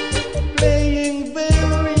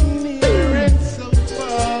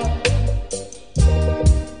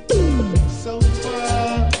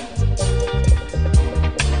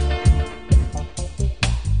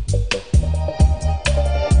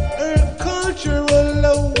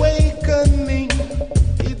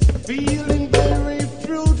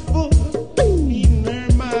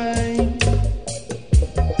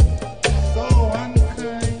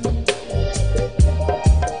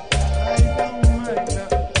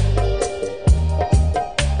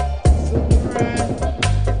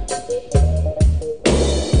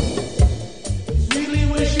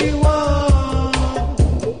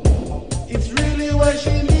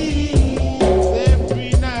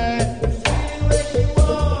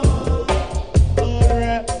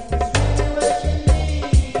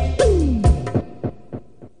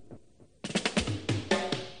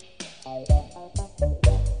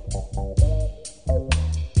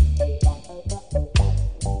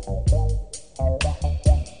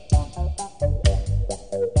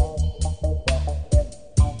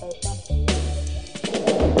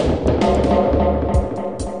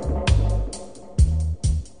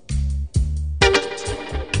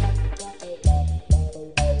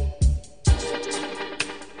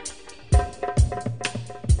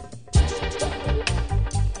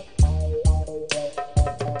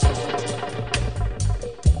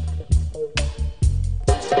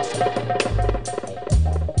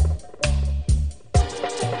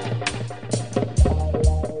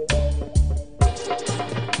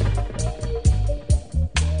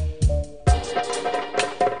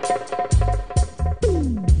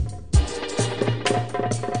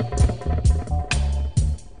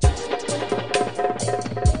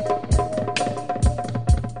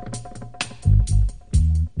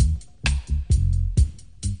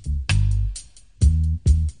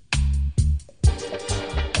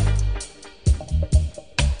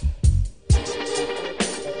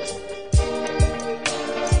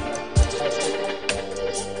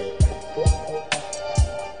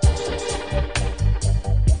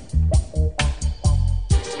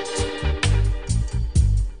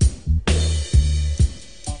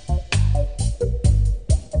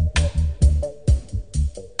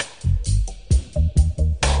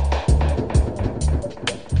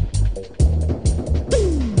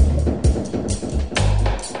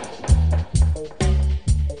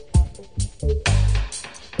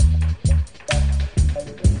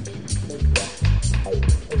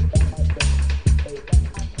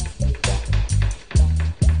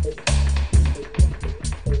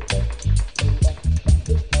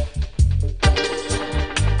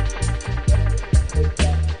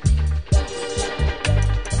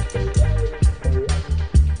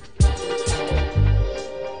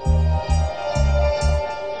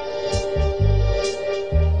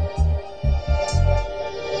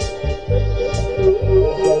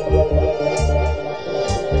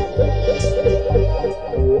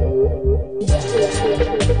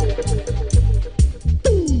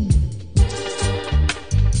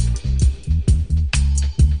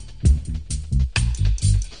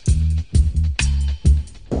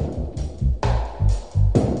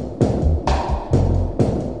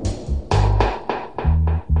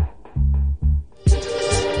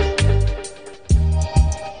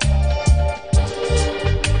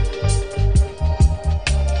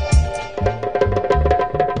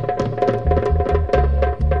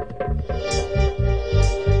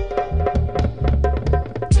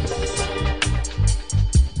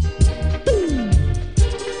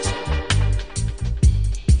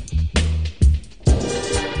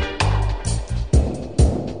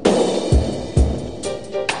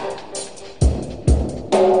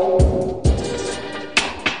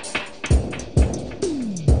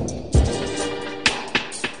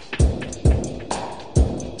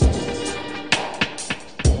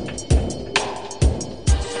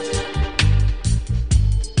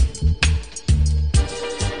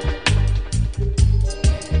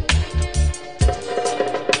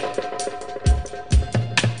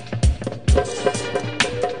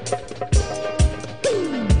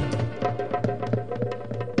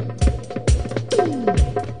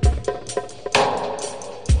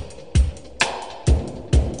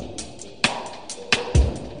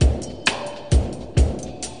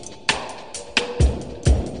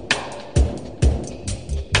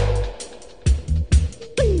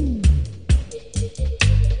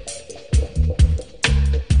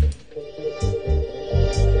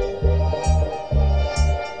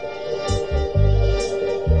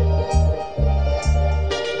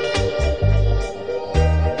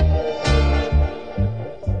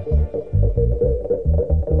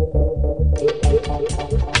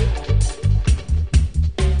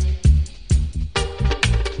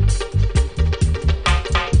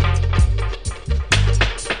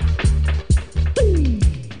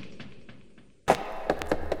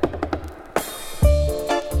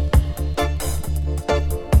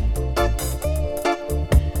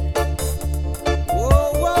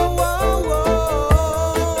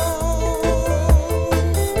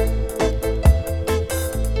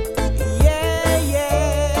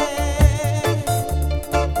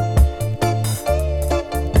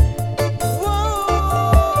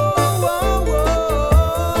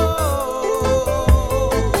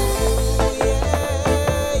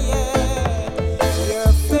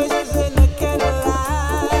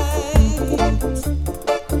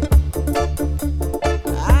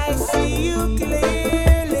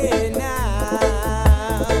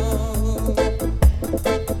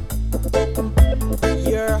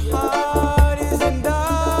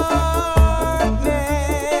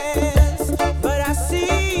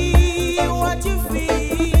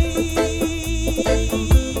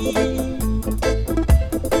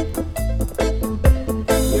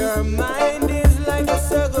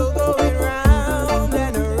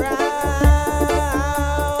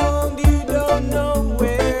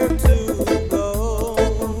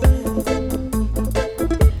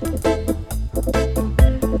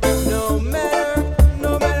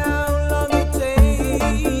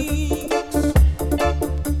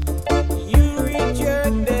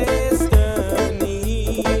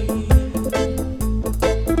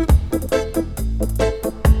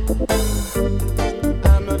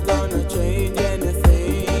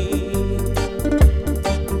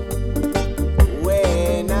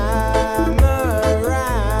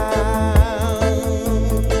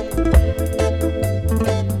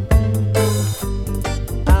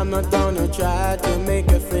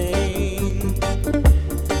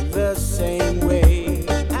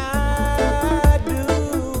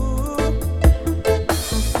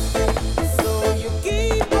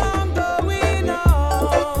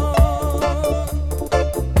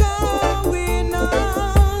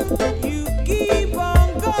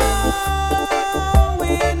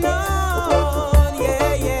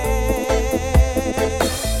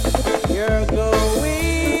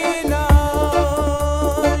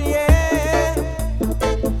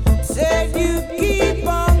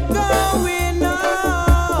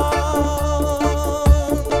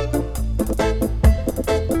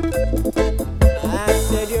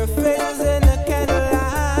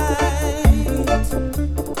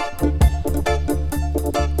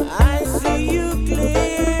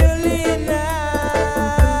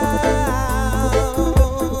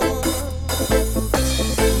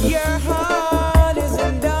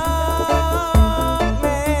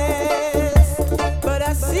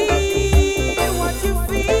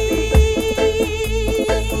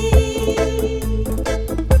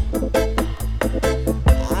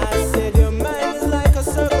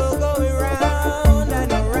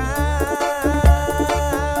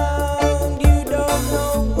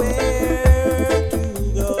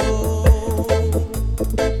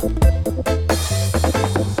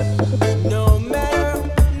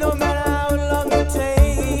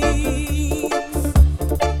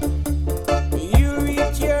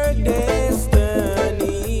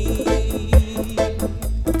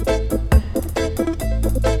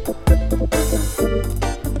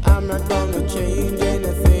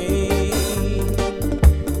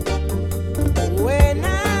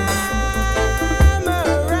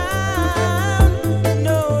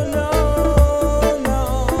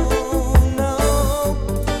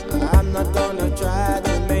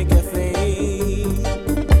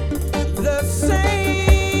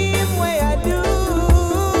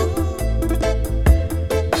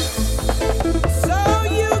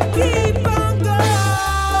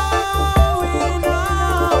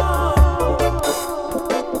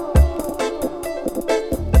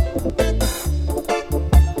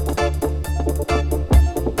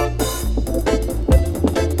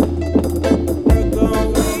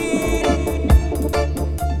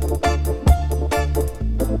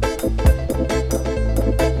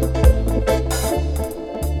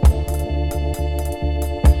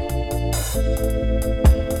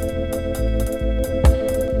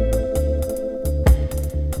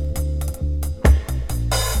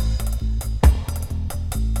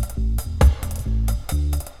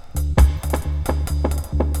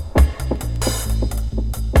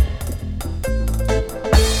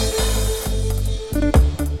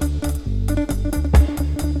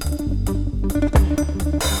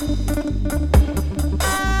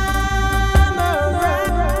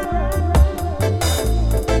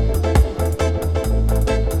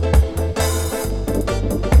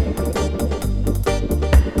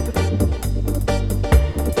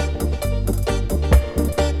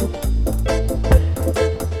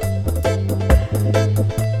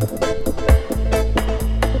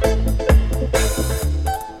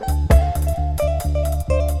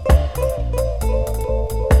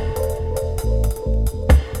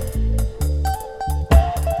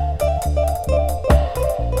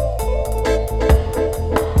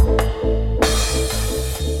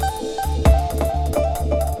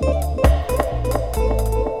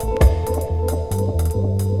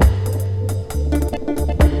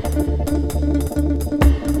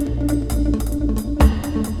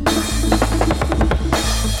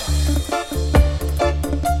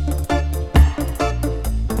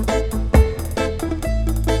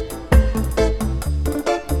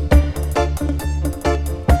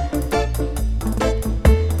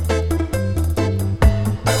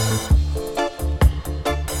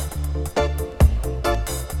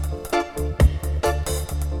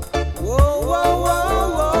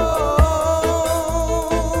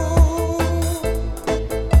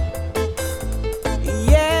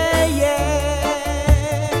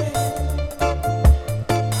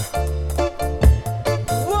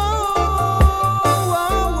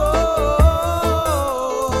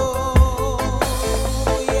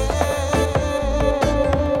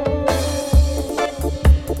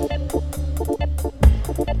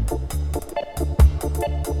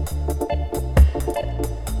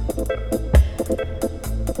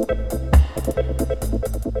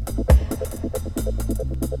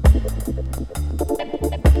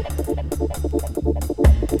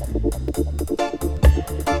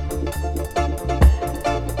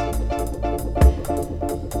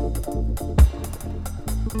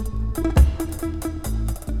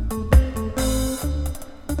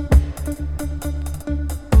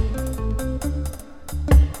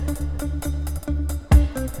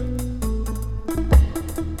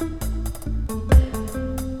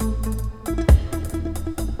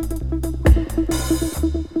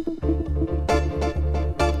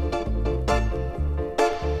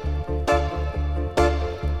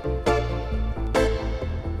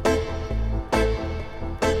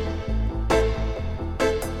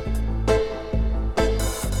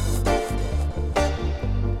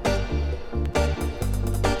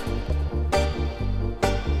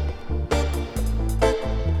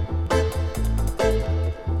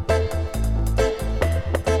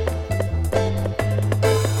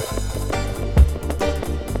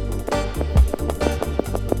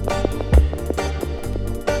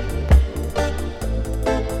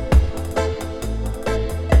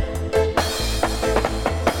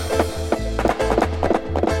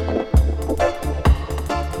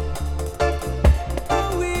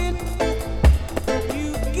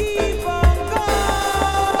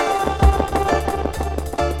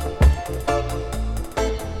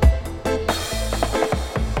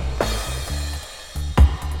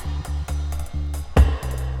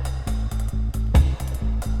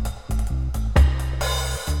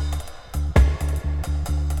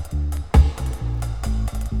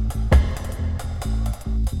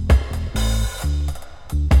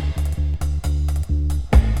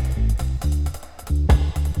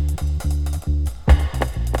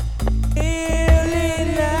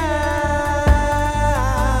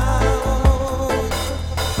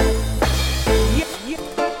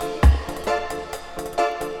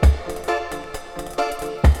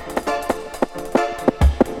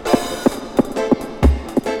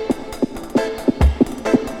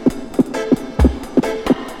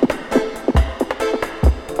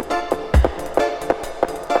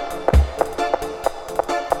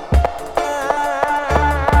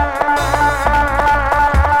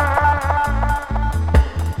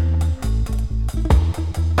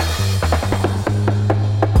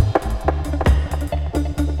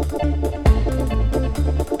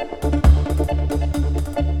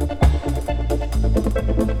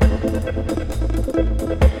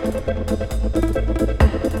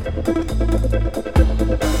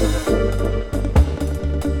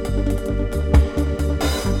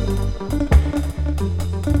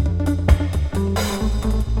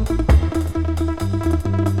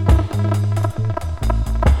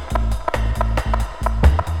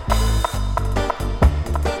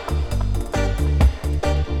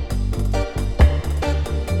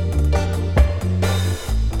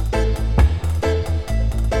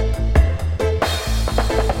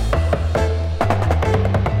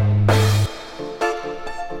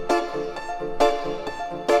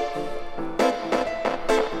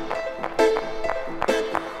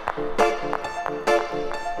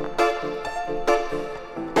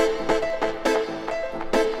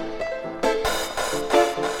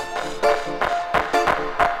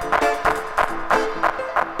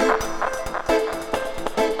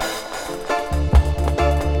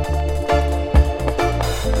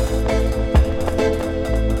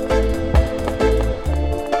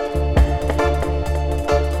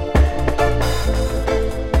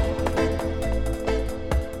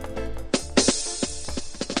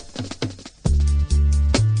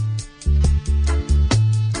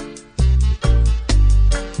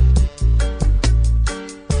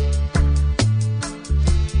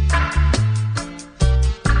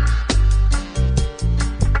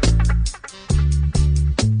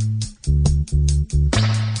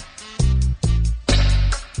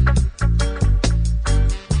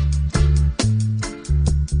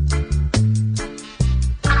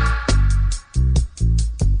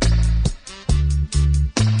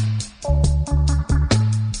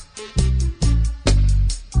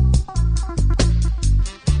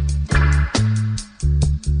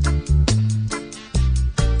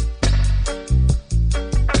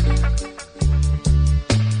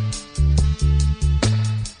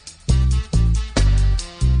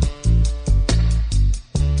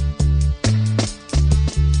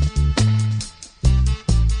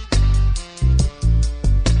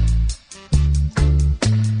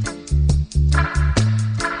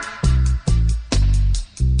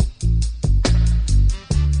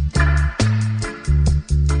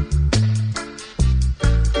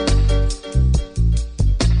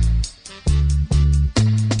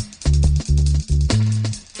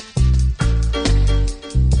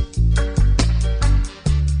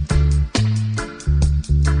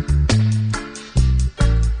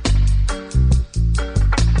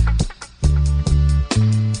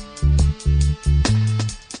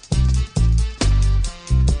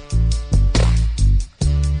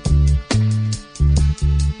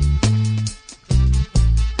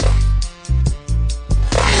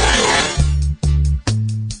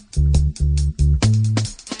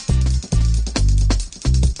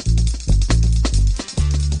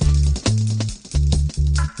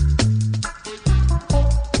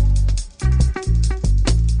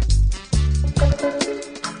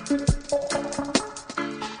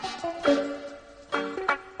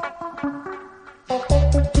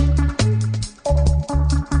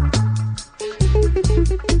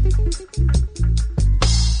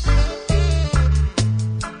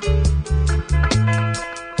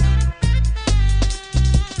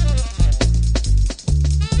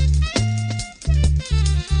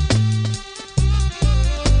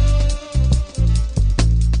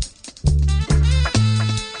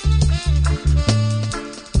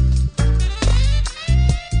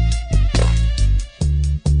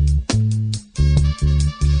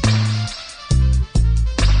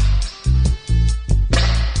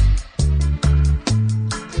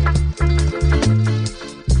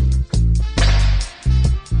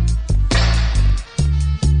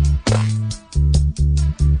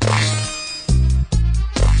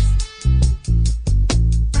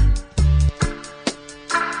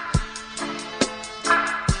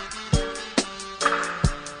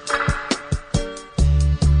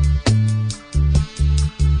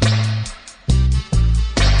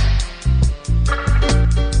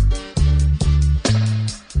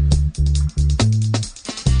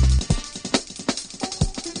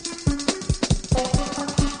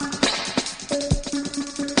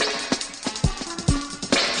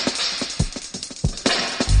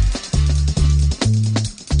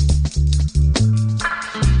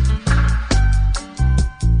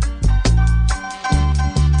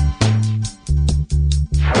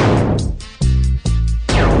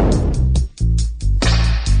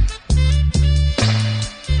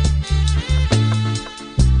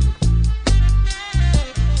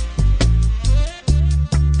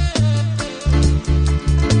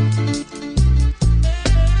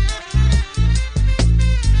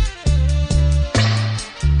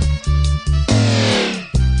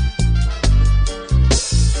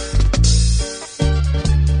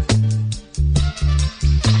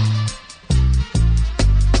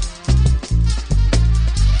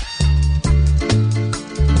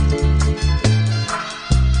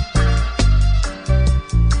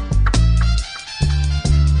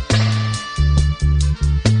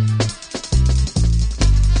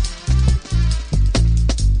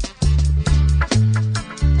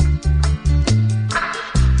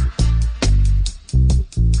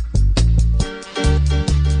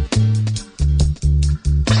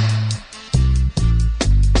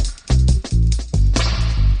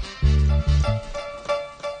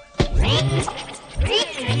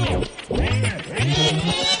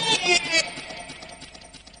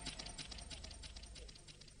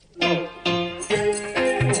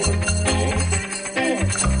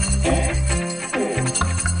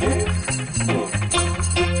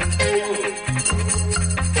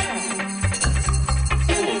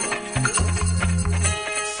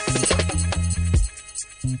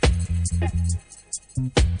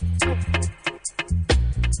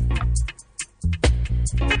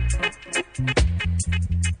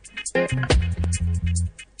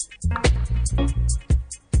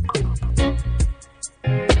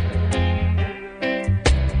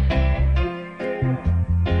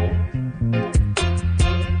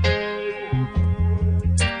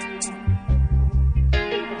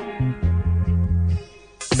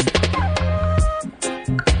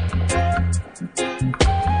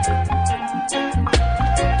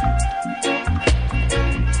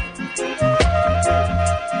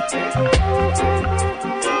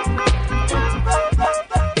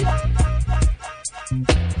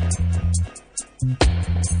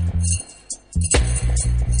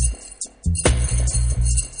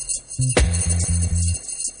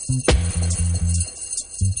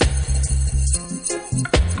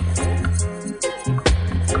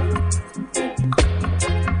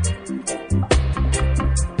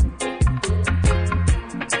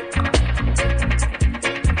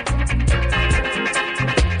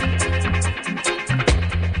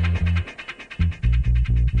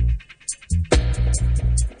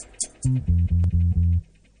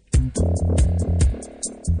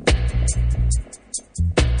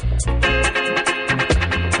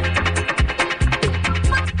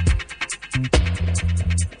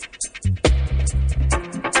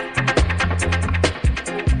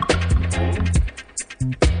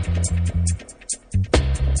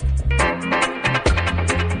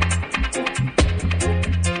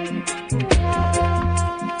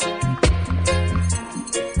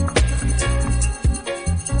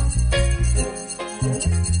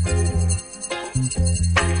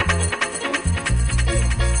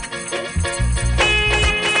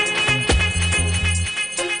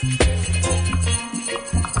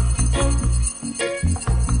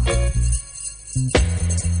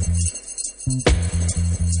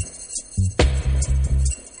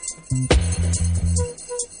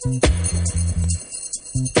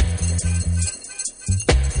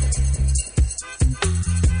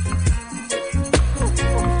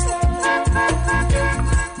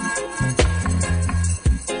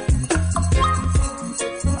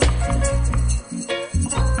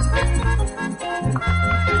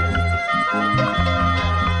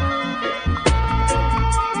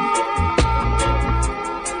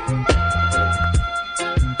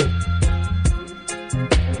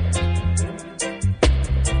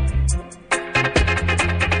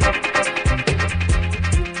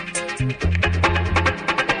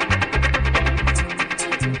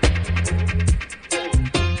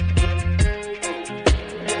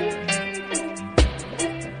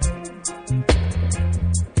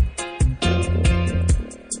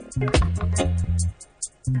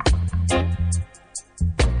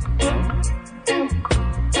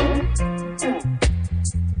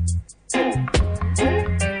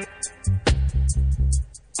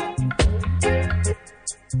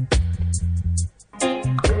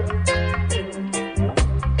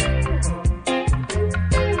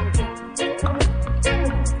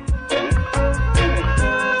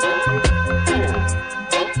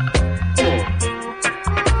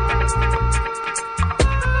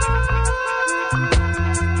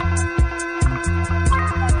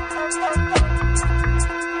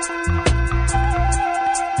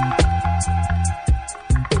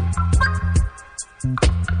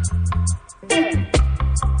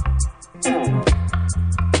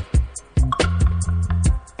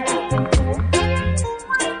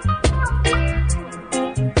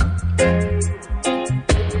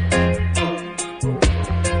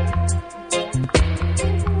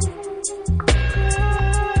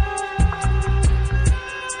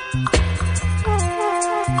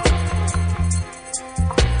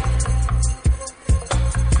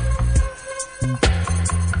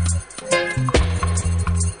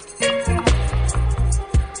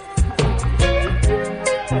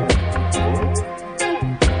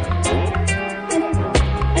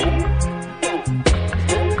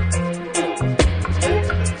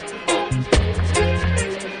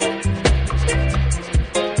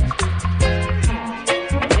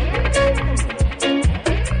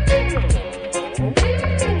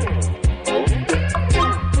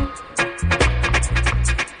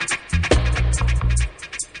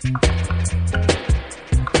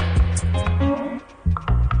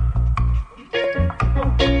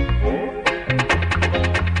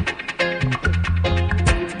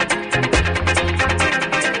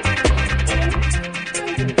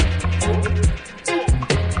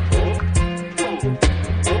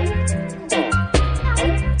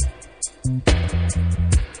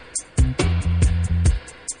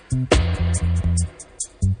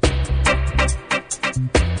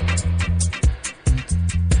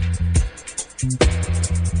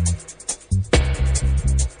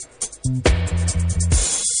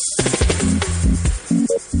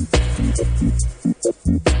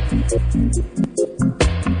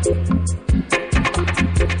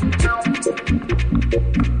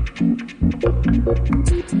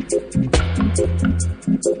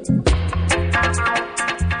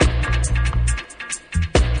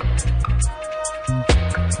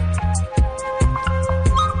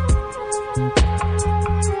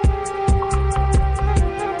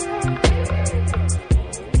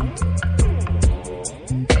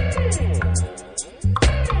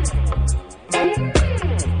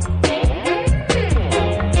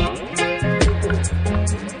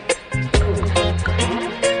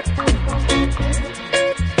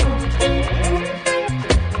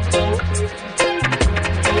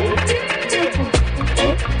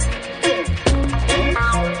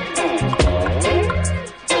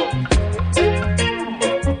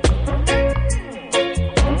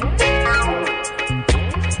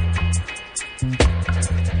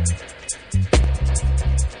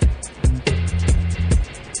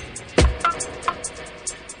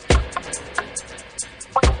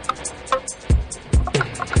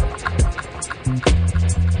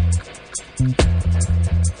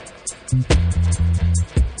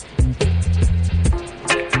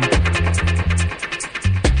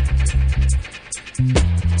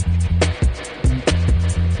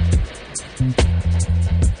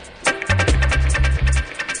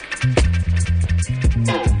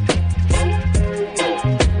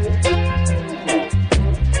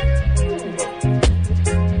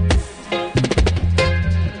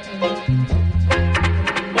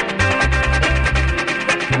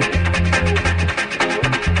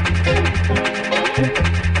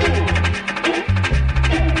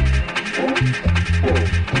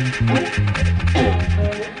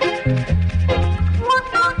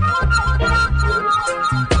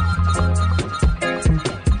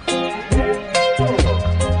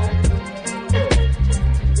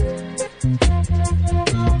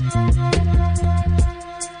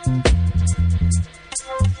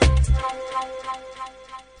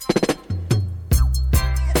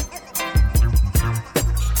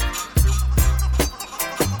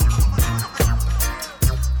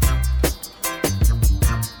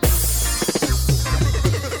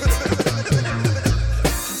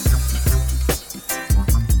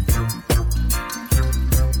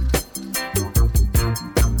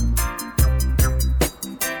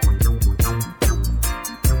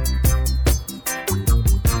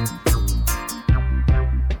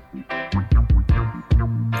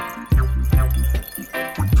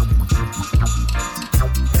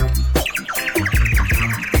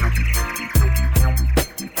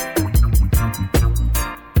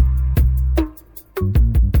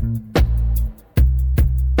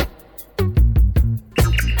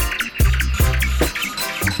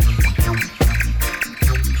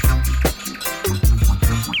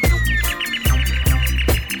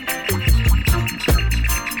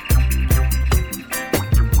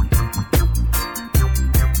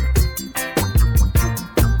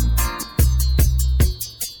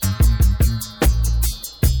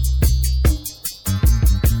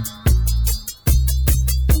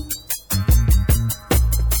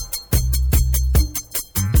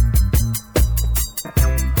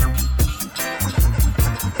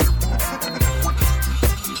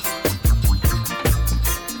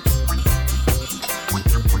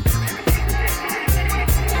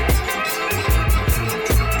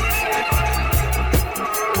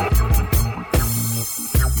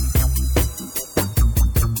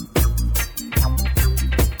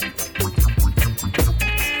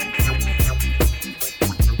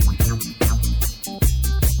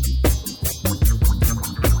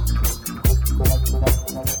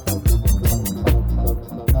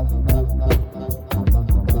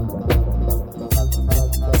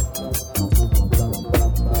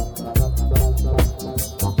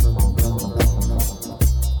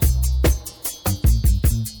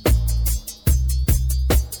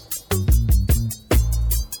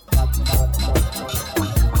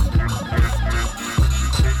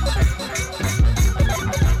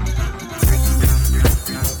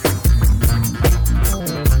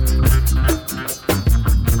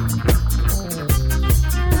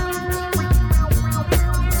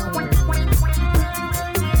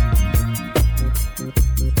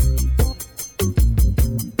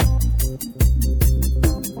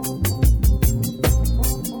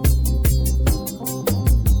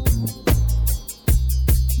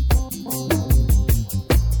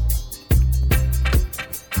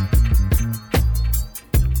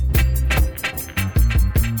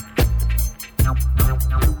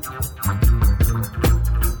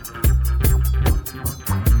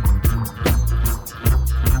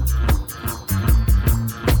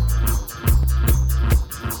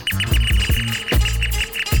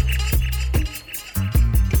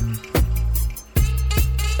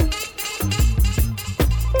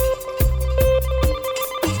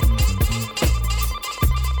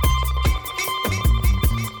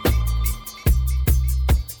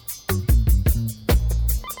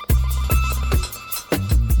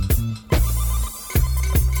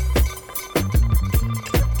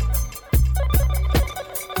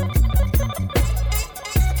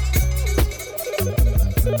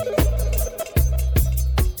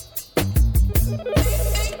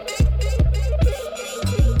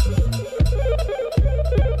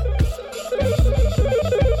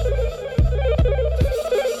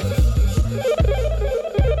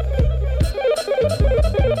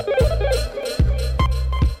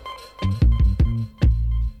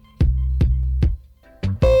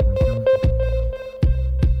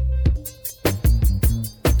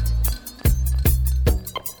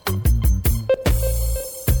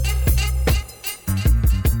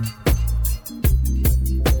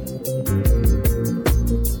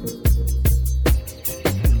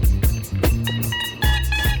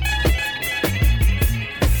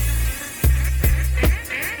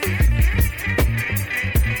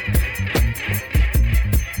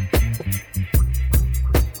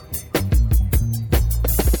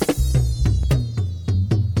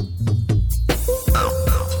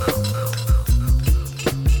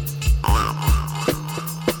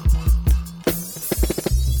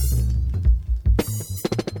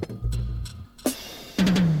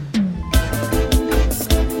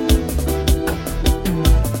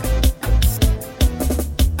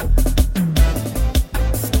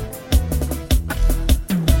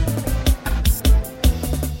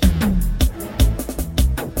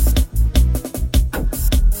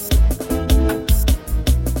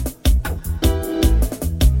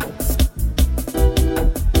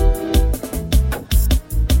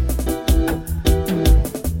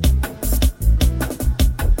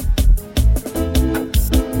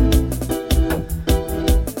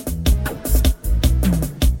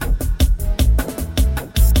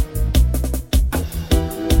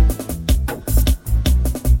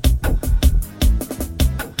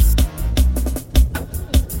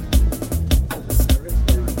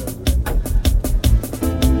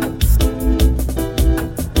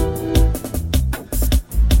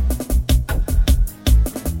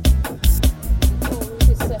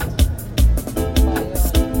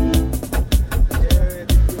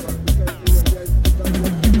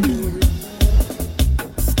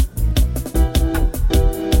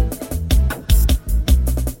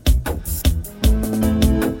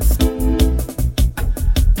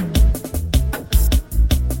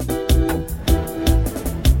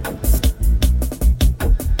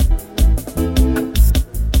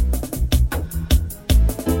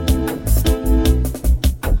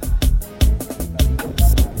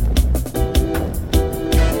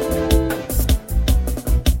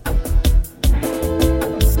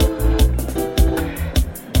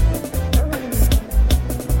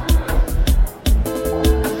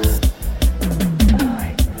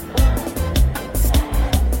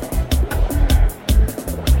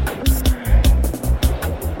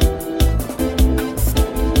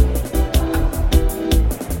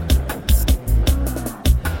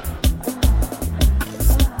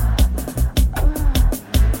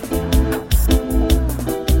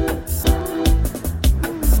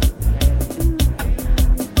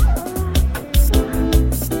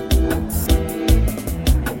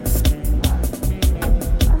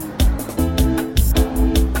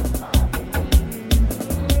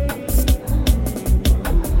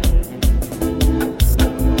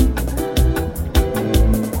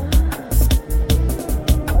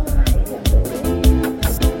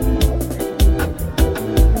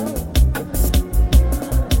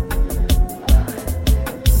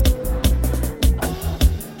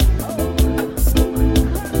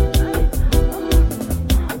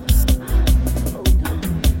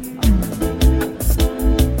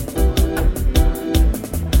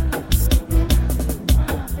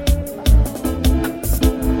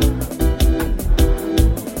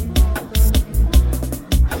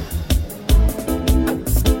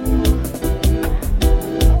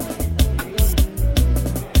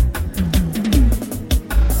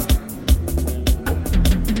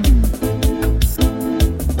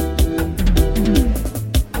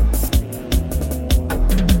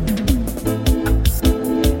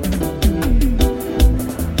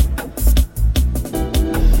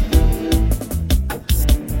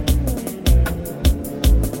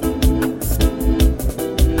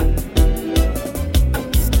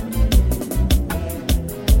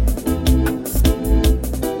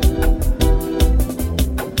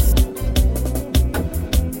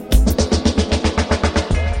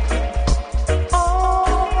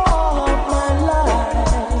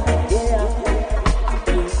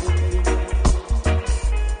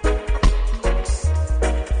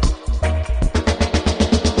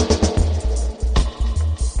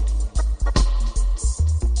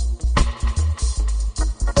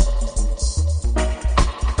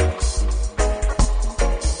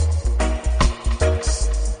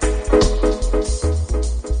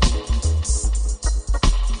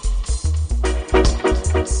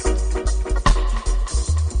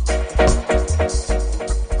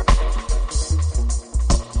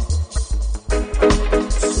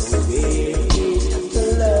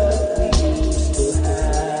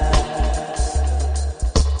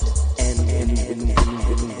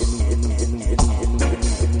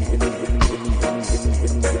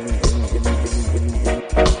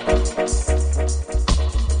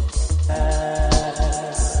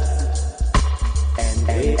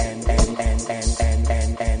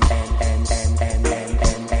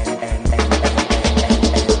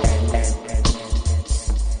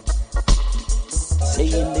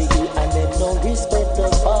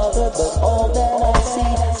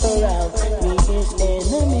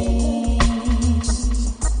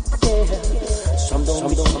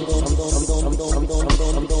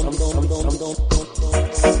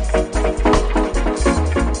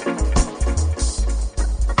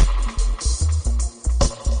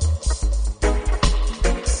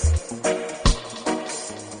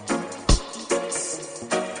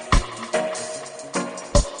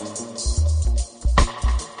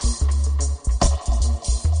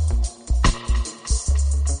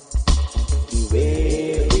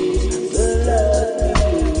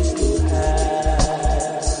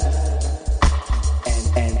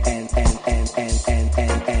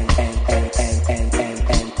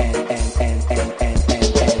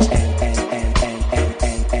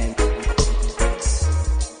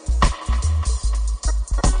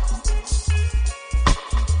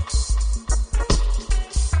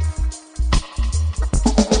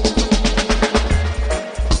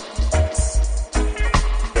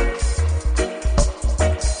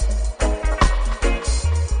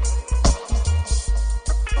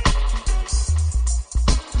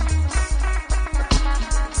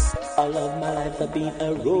All of my life I've been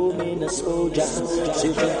a roaming, a soldier,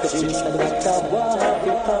 shooting the streets and like a war,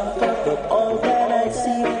 but all that I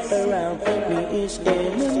see.